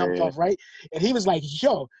jumped off, right? And he was like,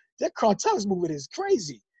 yo, that Cartel's movement is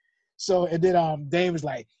crazy. So, and then Dame was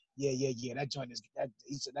like, yeah, that joint is,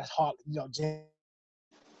 that's hard, Jay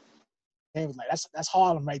was like, that's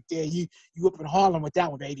Harlem right there. You up in Harlem with that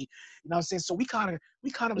one, baby. You know what I'm saying? So we kind of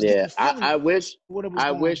was I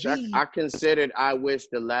considered I Wish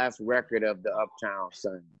the last record of the Uptown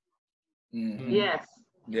Sound. Mm-hmm. Yes.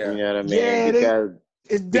 Yeah. You know what I mean? Yeah,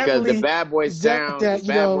 because the Bad Boy sound,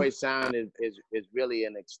 Boy sound is really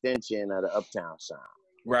an extension of the Uptown sound.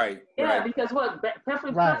 Right. Yeah, right. because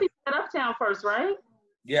Puffy said Uptown first, right?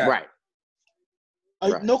 Yeah. Right.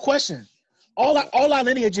 No question. All our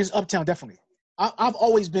lineage is Uptown, definitely. I've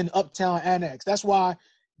always been Uptown Annex. That's why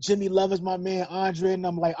Jimmy Love is my man, Andre, and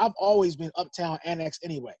I'm like, I've always been Uptown Annex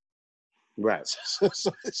anyway. Right. So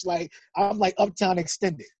it's like, I'm like Uptown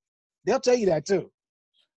Extended. They'll tell you that too.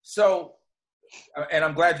 So, and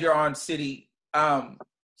I'm glad you're on City.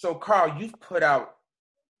 So Carl, you've put out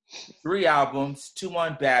 3 albums, 2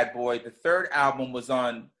 on Bad Boy. The 3rd album was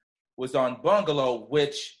on Bungalow,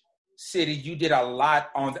 which City you did a lot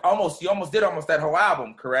on. You almost did that whole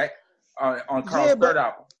album, correct? On Carl's 3rd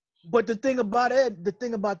album. But the thing about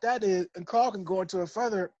that is, and Carl can go into it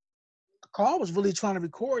further. Carl was really trying to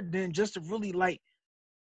record then just to really like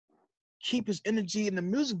keep his energy in the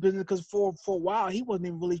music business, because for a while he wasn't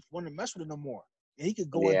even really wanting to mess with it no more. And he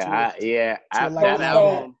could go into it.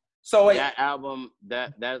 That album,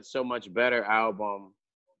 that's so much better album.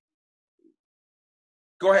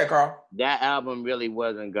 Go ahead, Carl. That album really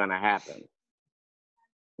wasn't gonna happen.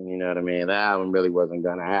 You know what I mean? That album really wasn't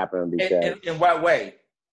gonna happen because. In what way?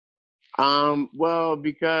 Well,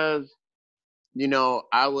 because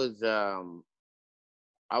I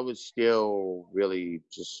was still really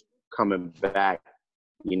just coming back,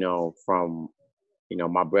 from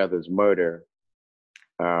my brother's murder,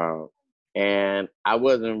 and I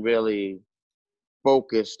wasn't really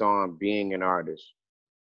focused on being an artist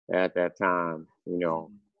at that time,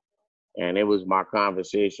 and it was my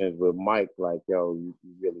conversations with Mike, like, yo, you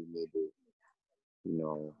really need to,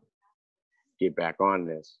 get back on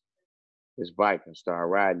this bike and start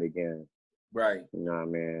riding again. Right. You know what I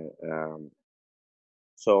mean?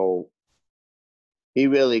 So he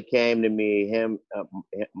really came to me,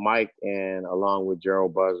 Mike, and along with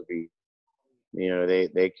Gerald Busby,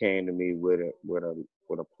 they came to me with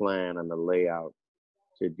with a plan and a layout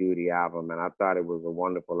to do the album. And I thought it was a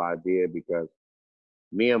wonderful idea because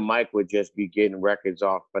me and Mike would just be getting records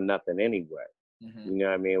off for nothing anyway. Mm-hmm. You know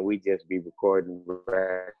what I mean? We just be recording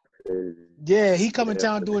records. Yeah, he come in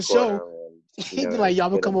town do a show. He'd be like, y'all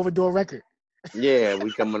will come over do a record. Yeah,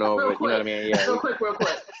 we coming over. You know what I mean? Yeah, real quick.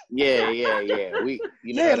 Yeah. We,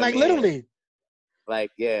 you know yeah, what like I mean? literally.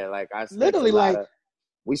 Like, yeah, like I spent literally, like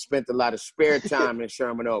we spent a lot of spare time in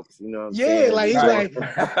Sherman Oaks. You know what I'm yeah, saying? like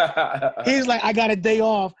Right. he's like, I got a day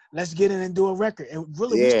off. Let's get in and do a record. And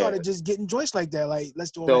really, we started just getting joints like that. Like,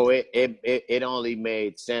 let's do a record. So it only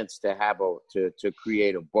made sense to have to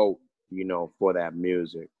create a boat, you know, for that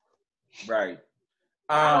music. Right.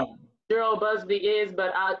 Gerald Busby is,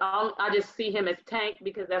 but I just see him as Tank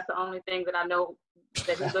because that's the only thing that I know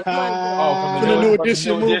that he looks like. From the New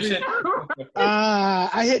Edition movie.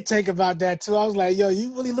 I hit Tank about that too. I was like, yo,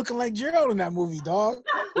 you really looking like Gerald in that movie, dog.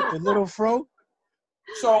 With the little fro.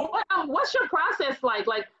 So what's your process like?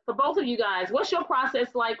 Like for both of you guys, what's your process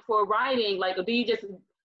like for writing? Like, do you just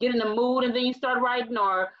get in the mood and then you start writing,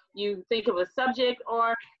 or you think of a subject,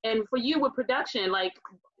 and for you with production, like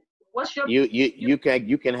what's your you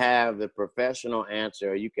can have the professional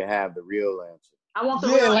answer, or you can have the real answer. I want the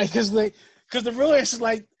real answer. Because the real answer is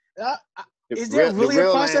like, is there really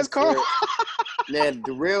a process, Carl?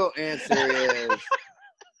 The real answer is,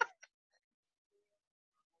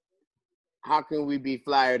 how can we be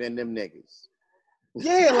flyer than them niggas?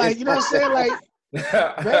 Yeah, like, you know what I'm saying? Like,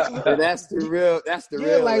 so that's the real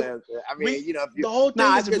like, answer. I mean, you know, if you, the whole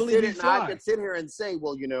thing is to really be fly. I could sit here and say,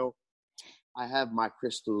 well, you know, I have my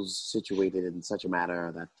crystals situated in such a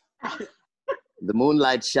manner that the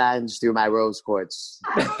moonlight shines through my rose quartz.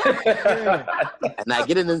 Yeah. And I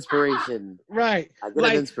get an inspiration. Right. I get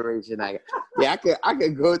an inspiration. I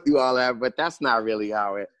could go through all that, but that's not really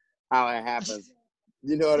how it happens.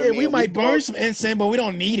 You know what I mean? We might burn some incense, but we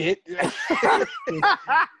don't need it.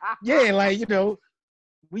 Yeah, like, you know,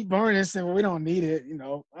 we burn incense, but we don't need it, you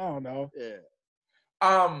know. I don't know.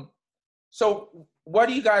 Yeah. So what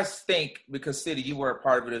do you guys think, because City, you were a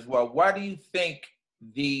part of it as well, why do you think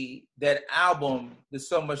that album, the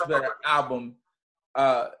So Much Better album,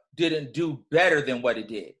 didn't do better than what it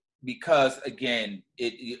did? Because again,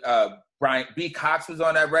 Brian B. Cox was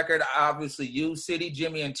on that record, obviously you, City,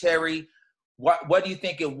 Jimmy, and Terry. What do you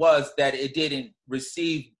think it was that it didn't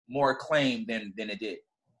receive more acclaim than it did?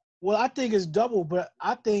 Well, I think it's double, but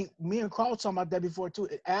I think me and Carl talking about that before too.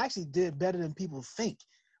 It actually did better than people think.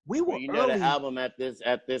 We were early. The album at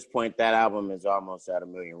this point, that album is almost at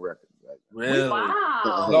 1 million records. Right? Really?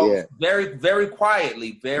 Wow. So very, very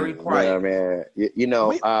quietly, very quiet. Yeah, man. You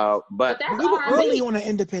know, but we were early on an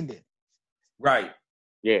independent. Right.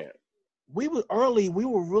 Yeah. We were early. We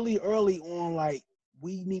were really early on. Like,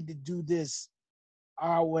 we need to do this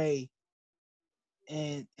our way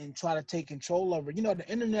and try to take control of it. You know, the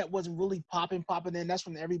internet wasn't really popping then. That's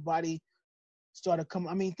when everybody started coming.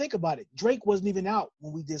 I mean, think about it. Drake wasn't even out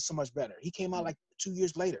when we did So Much Better. He came out like 2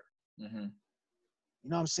 years later. Mm-hmm. You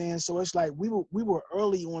know what I'm saying? So it's like we were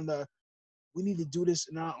early on we need to do this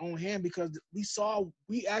in our own hand, because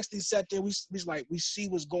we actually sat there, we see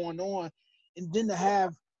what's going on, and then to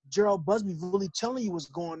have Gerald Busby really telling you what's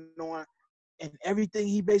going on, and everything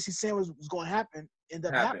he basically said was going to happen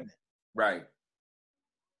ended up happening. Right.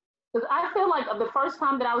 Because I feel like the first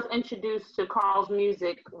time that I was introduced to Carl's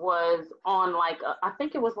music was on I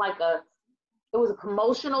think it was a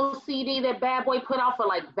promotional CD that Bad Boy put out for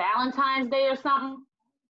like Valentine's Day or something.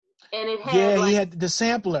 And it had he had the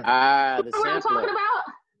sampler. The sampler. What I'm talking about?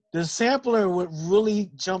 The sampler would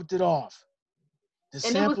really jumped it off. The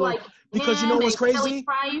sampler, it was like, because you know what's crazy?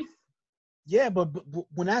 Yeah, but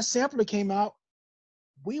when that sampler came out,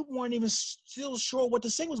 we weren't even still sure what the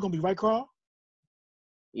single was gonna be, right, Carl?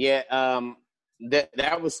 Yeah,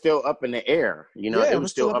 that was still up in the air. You know, it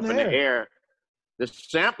was still up in the air. The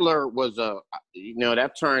sampler was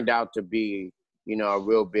that turned out to be, a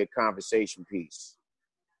real big conversation piece.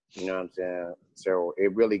 You know what I'm saying? So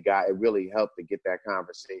it really helped to get that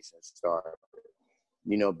conversation started.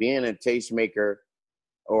 You know, being a tastemaker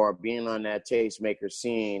or being on that tastemaker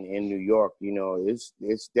scene in New York,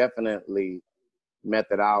 it's definitely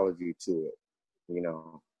methodology to it,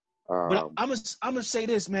 But I'm gonna say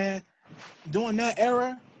this, man. During that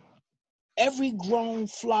era, every grown,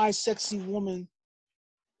 fly, sexy woman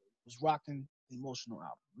was rocking the Emotional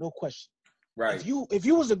album, no question. Right. If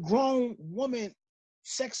you was a grown woman,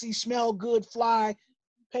 sexy, smell good, fly,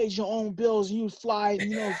 paid your own bills, you was fly,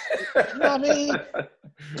 you know what I mean?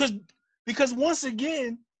 Because once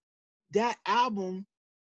again, that album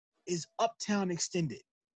is Uptown extended.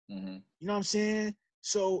 Mm-hmm. You know what I'm saying?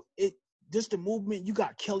 So just the movement. You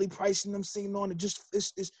got Kelly Price and them singing on it. Just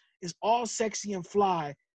it's all sexy and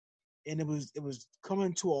fly, and it was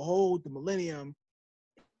coming to a whole the millennium,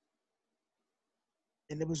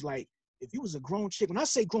 and it was like if you was a grown chick. When I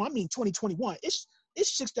say grown, I mean 2021. It's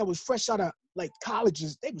chicks that was fresh out of like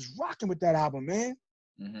colleges. They was rocking with that album, man.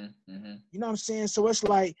 Mm-hmm, mm-hmm. You know what I'm saying? So it's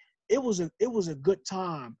like it was a good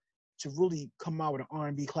time to really come out with an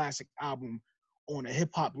R&B classic album on a hip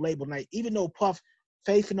hop label. Like even though Puff,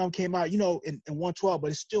 Faith and them came out, you know, in 112,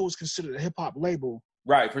 but it still was considered a hip hop label.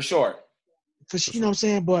 Right, for sure. You know what I'm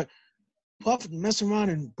saying? But Puff messed around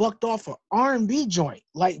and bucked off an R&B joint,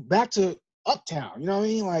 like back to Uptown. You know what I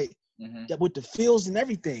mean? Like that with the feels and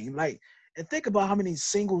everything. Like, and think about how many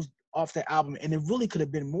singles off that album, and it really could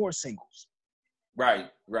have been more singles. Right.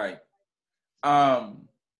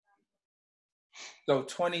 So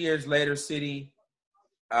 20 years later, City,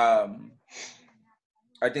 I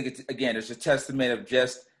think it's a testament of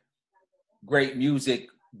just great music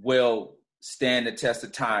will stand the test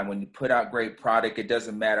of time. When you put out great product, it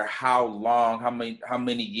doesn't matter how long, how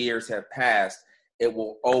many years have passed, it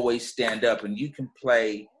will always stand up. And you can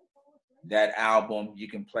play that album, you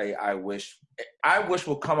can play I Wish. I Wish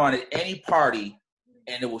will come on at any party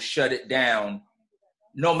and it will shut it down,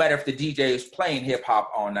 no matter if the DJ is playing hip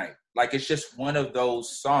hop all night. Like, it's just one of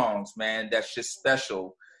those songs, man, that's just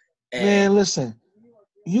special. And man, listen,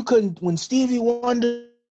 you couldn't, when Stevie Wonder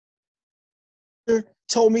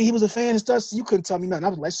told me he was a fan and stuff, you couldn't tell me nothing. I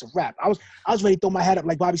was like, it's a rap. I was ready to throw my hat up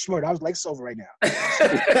like Bobby Shmurda. I was like, it's over right now.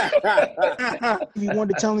 Stevie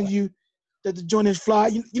Wonder telling you that the joint is fly.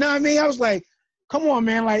 You know what I mean? I was like, come on,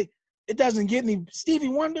 man. Like, it doesn't get me. Stevie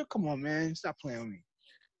Wonder? Come on, man. Stop playing with me.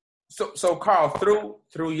 So Carl,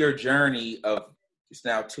 through your journey of it's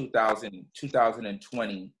now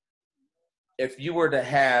 2020, if you were to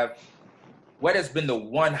have, what has been the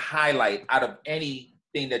one highlight out of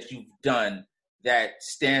anything that you've done that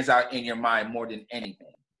stands out in your mind more than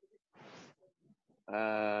anything?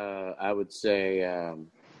 I would say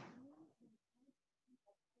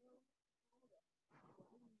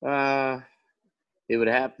it would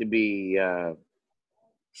have to be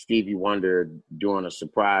Stevie Wonder doing a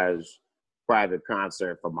surprise private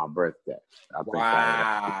concert for my birthday. I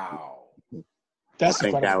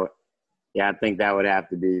think that would have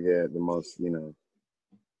to be the most,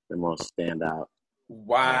 the most standout.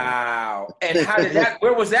 Wow. And how did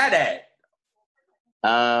where was that at?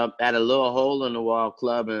 At a little hole in the wall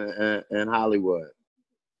club in Hollywood.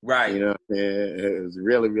 Right. It was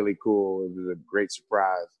really, really cool. It was a great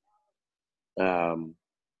surprise. But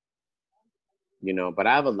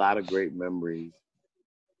I have a lot of great memories.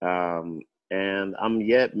 And I'm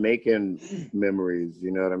yet making memories,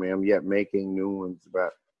 you know what I mean? I'm yet making new ones,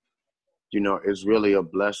 but, it's really a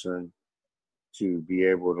blessing to be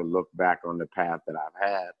able to look back on the path that I've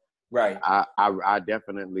had. Right. I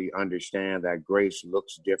definitely understand that grace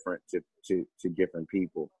looks different to different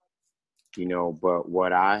people, but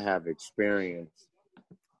what I have experienced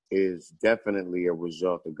is definitely a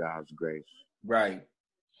result of God's grace. Right.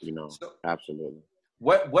 So, absolutely.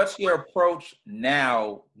 What's your approach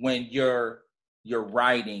now when you're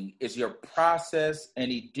writing? Is your process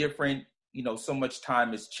any different? So much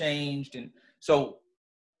time has changed, and so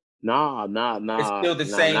no, it's still the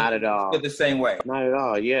same. Not at all. Still the same way. Not at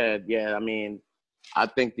all. Yeah. I mean, I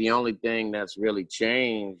think the only thing that's really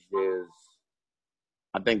changed is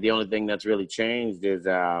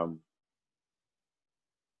the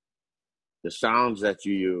sounds that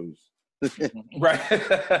you use. Right.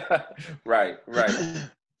 Right.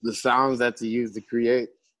 The sounds that you use to create.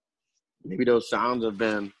 Maybe those sounds have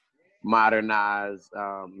been modernized.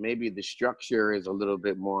 Maybe the structure is a little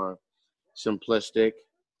bit more simplistic.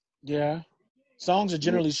 Yeah. Songs are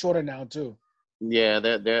generally shorter now too. Yeah,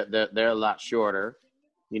 they're a lot shorter,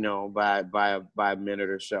 by a minute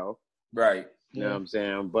or so. Right. You know what I'm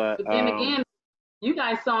saying? But then again, you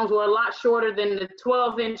guys' songs were a lot shorter than the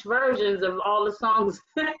 12-inch versions of all the songs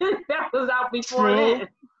that was out before then.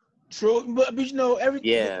 True, but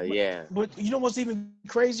everything. Yeah. But you know what's even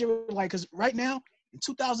crazier? Like, because right now in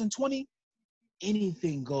 2020,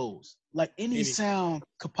 anything goes. Like any sound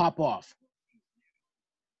could pop off.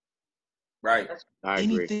 Right.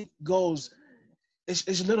 Anything goes.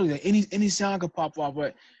 It's literally like any sound could pop off.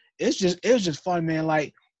 But it was just fun, man.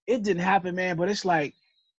 Like, it didn't happen, man. But it's like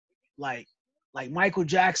Michael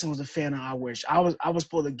Jackson was a fan of I Wish. I was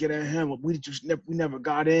supposed to get at him, but we never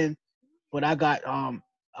got in. But I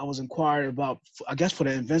was inquired about, I guess, for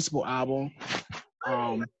the Invincible album.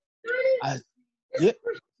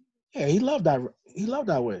 He loved that. He loved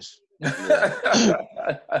I Wish.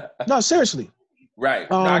 No, seriously. Right.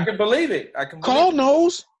 No, I can believe it. Carl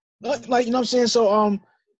knows. Like, you know what I'm saying? So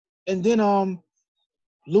And then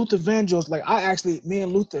Luther Vandross, like me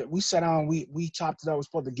and Luther, we sat down, we chopped it up. We were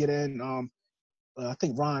supposed to get in. I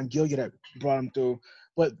think Ron Gilliard that brought him through,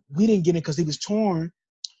 but we didn't get in because he was torn,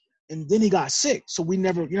 and then he got sick. So we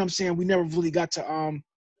never, you know what I'm saying? We never really got to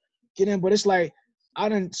get in. But it's like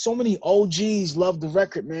so many OGs love the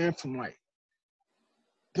record, man, from like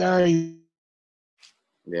Barry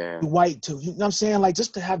White to, you know what I'm saying? Like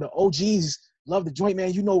just to have the OGs love the joint,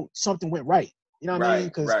 man, you know something went right. You know what I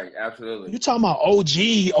mean? Right, absolutely. You're talking about OGs,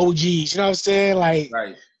 you know what I'm saying? Like,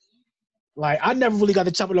 right. Like I never really got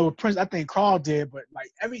to chop it up with Prince. I think Carl did, but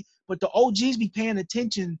but the OGs be paying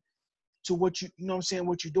attention to what you know what I'm saying,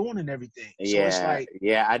 what you're doing and everything. So Yeah, it's like,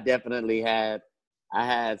 I definitely had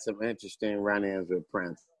some interesting run-ins with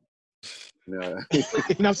Prince. You know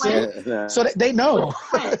what I'm saying? So they know.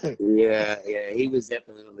 yeah, he was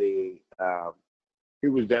definitely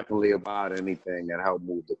about anything that helped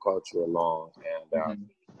move the culture along, and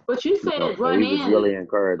but you said it run he was really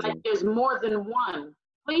encouraging. Like there's more than one.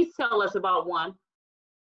 Please tell us about one.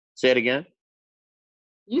 Say it again.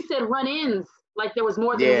 You said run-ins like there was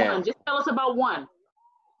more than one. Just tell us about one.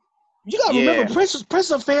 You gotta remember, Prince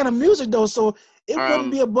is a fan of music though, so it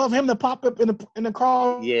wouldn't be above him to pop up in the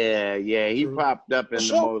car. Yeah, he popped up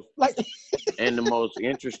in the most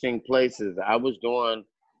interesting places. I was doing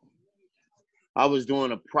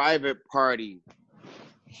a private party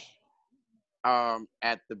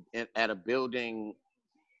at a building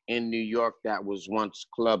in New York that was once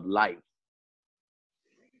Club Life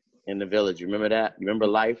in the Village. You remember that? You remember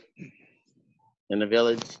Life in the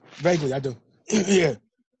Village? Vaguely, I do. Yeah.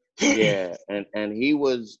 Yeah, and he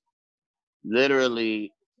was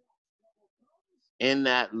literally in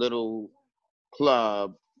that little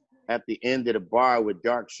club at the end of the bar with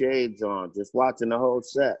dark shades on, just watching the whole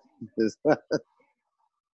set.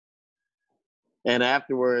 And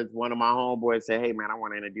afterwards, one of my homeboys said, "Hey, man, I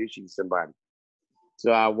want to introduce you to somebody."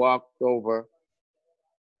 So I walked over,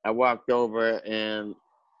 and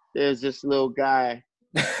there's this little guy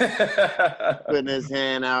putting his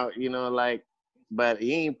hand out, like, but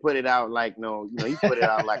he ain't put it out like he put it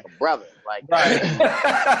out like a brother, like, right. He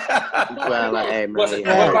put it out like, "Hey, man,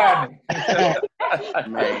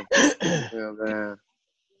 man, man."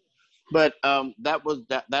 But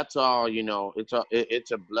that's all,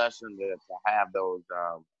 it's a blessing to have those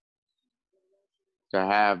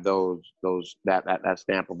that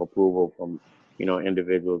stamp of approval from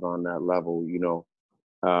individuals on that level.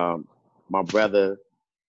 My brother,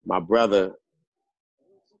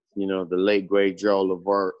 the late great Joe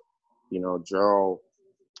Levert, Joe.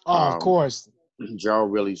 Of course. Joe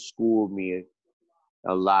really schooled me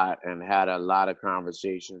a lot and had a lot of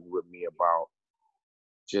conversations with me about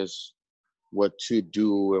just what to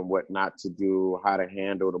do and what not to do, how to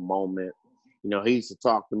handle the moment. He used to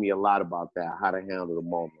talk to me a lot about that, how to handle the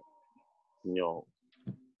moment,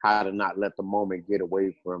 how to not let the moment get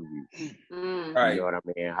away from you. Right. You know what I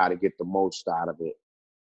mean? How to get the most out of it,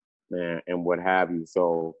 man, and what have you.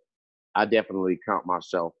 So I definitely count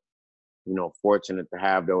myself, fortunate to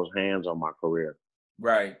have those hands on my career.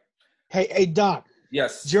 Right. Hey, Doc.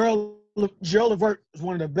 Yes. Gerald Levert is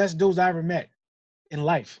one of the best dudes I ever met in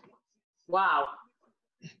life. Wow.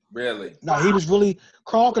 Really? No, he was really,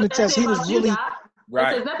 Carl can attest, he was really.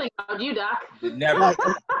 Right. There's nothing about you, Doc. Never.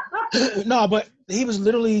 No, but he was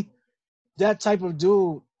literally that type of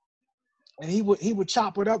dude. And he would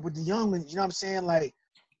chop it up with the younglings, you know what I'm saying? Like,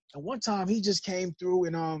 and one time he just came through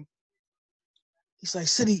and he's like,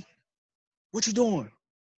 "City, what you doing?"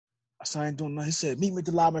 I said, "I ain't doing nothing." He said, "Meet me at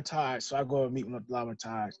the Lamontage." So I go and meet him at the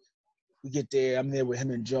Lamontage. We get there, I'm there with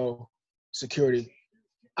him and Joe, security.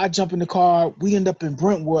 I jump in the car, we end up in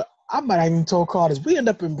Brentwood. I might have even told Carl this. We end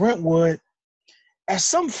up in Brentwood at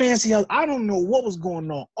some fancy house. I don't know what was going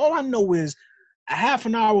on. All I know is a half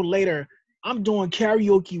an hour later, I'm doing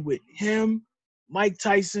karaoke with him, Mike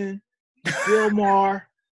Tyson, Bill Maher,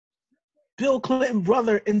 Bill Clinton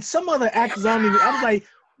brother, and some other actors. I was like,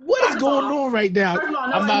 what is going on right now?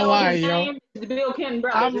 I'm not lying, yo. Bill Clinton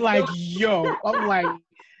brother. I'm like, yo. I'm like,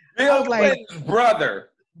 Bill Clinton's brother.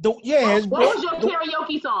 What was your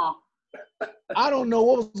karaoke song? I don't know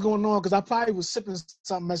what was going on because I probably was sipping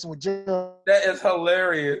something, messing with Gerald. That is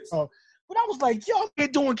hilarious. But I was like, yo,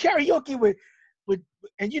 I'm doing karaoke with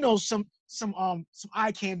and some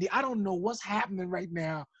eye candy. I don't know what's happening right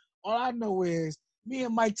now. All I know is me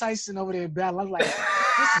and Mike Tyson over there in battle. I'm like,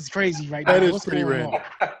 this is crazy right now. That is what's pretty going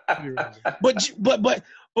random. on?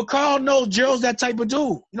 But Carl knows Gerald's that type of dude. You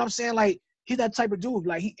know what I'm saying? Like, he's that type of dude.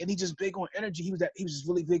 Like he just big on energy. He was just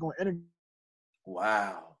really big on energy.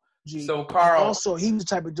 Wow. So Carl, also he was the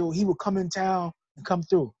type of dude, he would come in town and come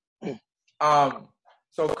through.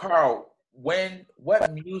 So Carl,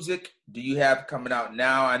 what music do you have coming out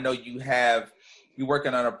now? I know you're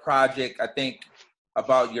working on a project, I think,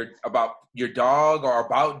 about your dog or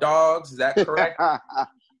about dogs. Is that correct?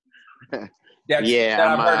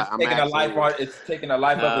 It's taking a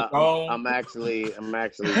life of its own. I'm actually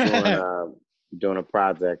doing a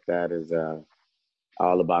project that is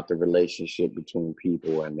all about the relationship between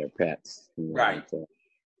people and their pets. Right.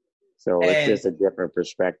 So it's just a different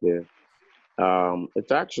perspective.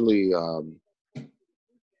 It's actually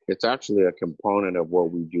a component of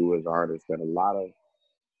what we do as artists that a lot of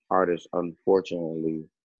artists unfortunately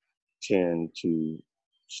tend to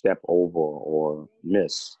step over or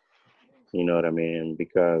miss. You know what I mean?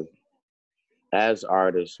 Because as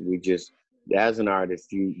artists, as an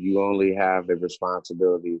artist, you only have the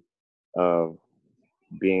responsibility of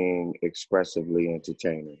being expressively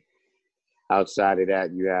entertaining. Outside of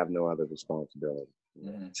that, you have no other responsibility.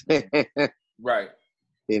 Mm-hmm. Right.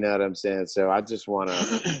 You know what I'm saying? So I just want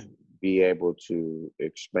to be able to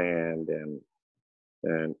expand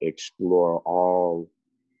and explore all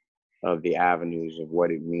of the avenues of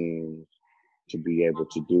what it means to be able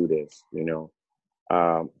to do this. You know,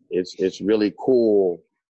 it's really cool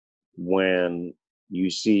when you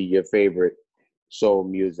see your favorite soul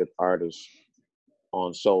music artist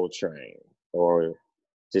on Soul Train, or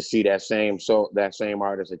to see that same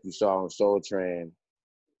artist that you saw on Soul Train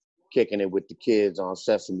kicking it with the kids on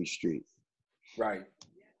Sesame Street. Right.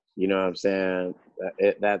 You know what I'm saying?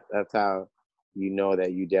 That's how you know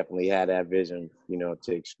that you definitely had that vision, you know,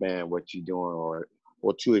 to expand what you're doing or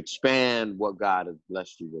to expand what God has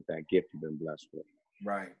blessed you with, that gift you've been blessed with.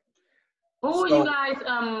 Right. Who are you guys,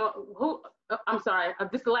 I'm sorry,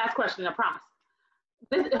 this is the last question, I promise.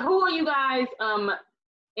 Who are you guys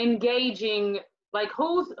engaging, like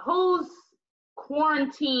whose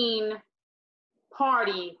quarantine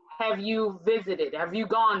party have you visited? Have you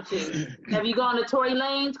gone to? Have you gone to Tory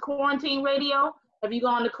Lane's quarantine radio? Have you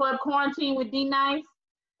gone to Club Quarantine with D Nice?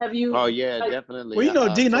 Have you? Oh yeah, definitely. Well, you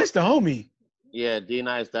know, D Nice the homie. Yeah, D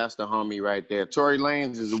Nice, that's the homie right there. Tory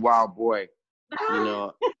Lanez is a wild boy. You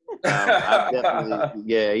know, I definitely,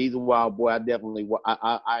 yeah, he's a wild boy. I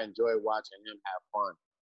enjoy watching him have fun.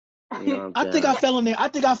 You know what I'm I think I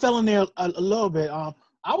fell in there a little bit. I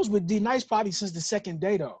was with D Nice probably since the second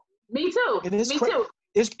day though. Me too. And Me too.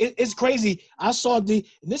 It's crazy. I saw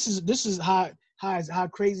this is how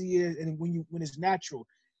crazy it is, and when it's natural.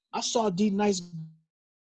 I saw D Nice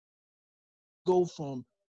go from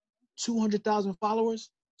 200,000 followers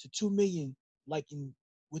to 2 million within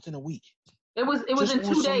a week. It was in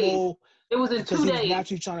 2 days. It was in 2 days. Because he was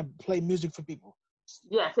naturally trying to play music for people.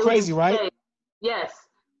 Yes. Crazy, right? Days. Yes.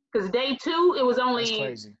 Because day 2, it was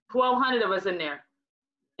only 1,200 of us in there.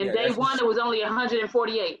 And day 1, it was only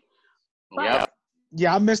 148. But yep.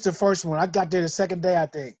 Yeah, I missed the first one. I got there the second day, I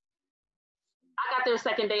think. I got there the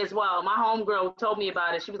second day as well. My homegirl told me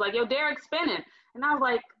about it. She was like, yo, Derek's spinning. And I was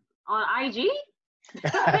like, on IG?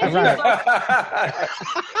 Right. I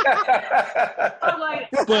was like,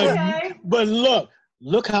 okay. But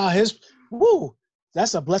look how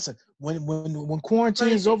that's a blessing. When quarantine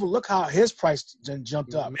is over, look how his price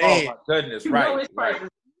jumped up. Man. Oh my goodness, right.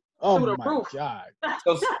 Oh my God.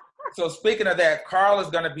 So speaking of that, Carl is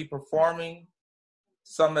going to be performing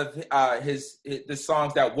some of the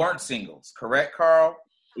songs that weren't singles, correct, Carl?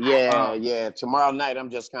 Yeah. Tomorrow night,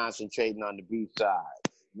 I'm just concentrating on the B-side.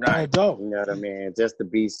 Right. Oh, dope. You know what I mean? Just the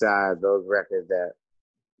B-side, those records that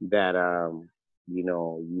you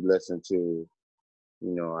know, you listen to.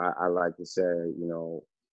 You know, I like to say, you know,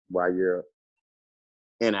 while you're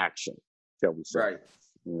in action, shall we say? Right.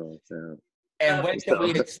 You know what I'm saying? And when can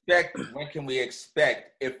we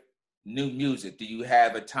expect if new music? Do you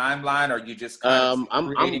have a timeline, or you just kind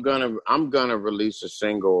of I'm gonna release a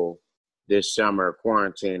single this summer,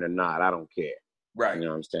 quarantine or not, I don't care. Right. You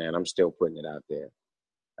know what I'm saying? I'm still putting it out there.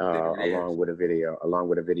 Along with a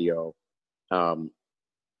video. I'm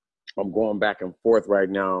going back and forth right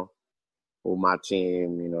now with my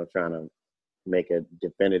team, you know, trying to make a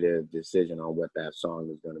definitive decision on what that song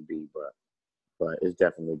is going to be, but it's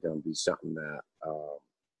definitely going to be something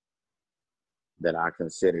that I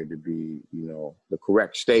consider to be, you know, the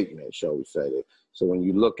correct statement, shall we say. So when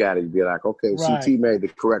you look at it, you'd be like, okay, right. CT made the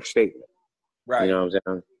correct statement. Right. You know what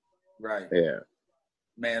I'm saying? Right. Yeah.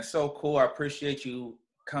 Man, so cool. I appreciate you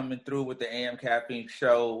coming through with the AM Caffeine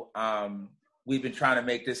Show. We've been trying to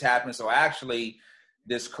make this happen. So actually,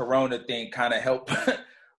 this Corona thing kind of helped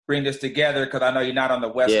bring this together, because I know you're not on the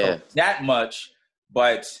West Coast that much,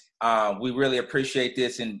 but we really appreciate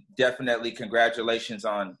this, and definitely congratulations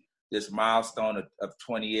on this milestone of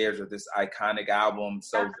 20 years of this iconic album.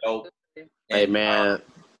 So dope. Hey, man.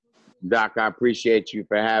 Doc, I appreciate you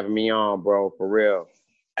for having me on, bro. For real.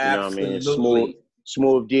 Absolutely. You know what I mean?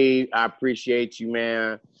 Smooth D, I appreciate you,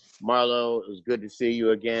 man. Marlo, it was good to see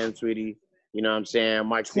you again, sweetie. You know what I'm saying?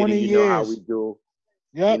 Mike 20 City, you know how we do.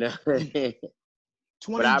 Yep. You know?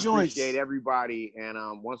 20 But I joints. appreciate everybody.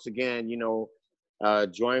 And once again, you know,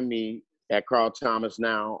 join me at Carl Thomas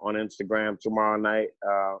Now on Instagram tomorrow night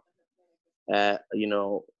at,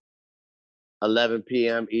 11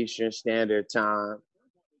 p.m. Eastern Standard Time.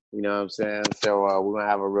 You know what I'm saying? So we're going to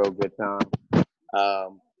have a real good time. I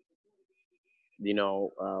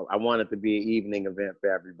want it to be an evening event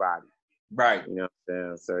for everybody. Right. You know what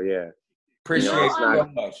I'm saying? So, yeah. Appreciate it so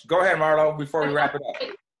much. Go ahead, Marlo, before we wrap it up.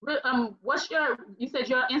 You said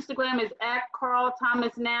your Instagram is at Carl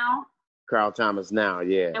Thomas Now? Carl Thomas Now,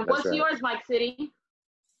 yeah. And what's yours, Mike City?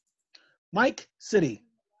 Mike City.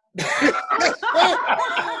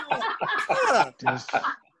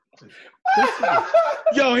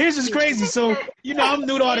 Yo, here's just crazy. So, I'm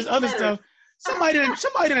new to all this other stuff. Somebody done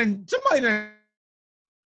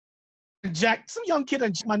Jack, some young kid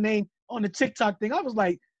done my name on the TikTok thing. I was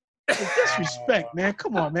like, disrespect, man.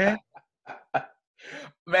 Come on, man.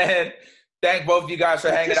 Man, thank both of you guys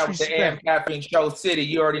for hanging out with the AM Caffeine Show. City,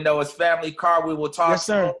 you already know it's family. Car, we will talk. Yes,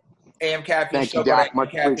 sir. AM Caffeine Show. Thank you, Doc.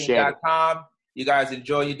 Much appreciated. You guys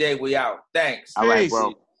enjoy your day. We out. Thanks. All right,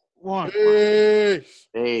 bro. One.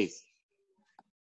 Peace.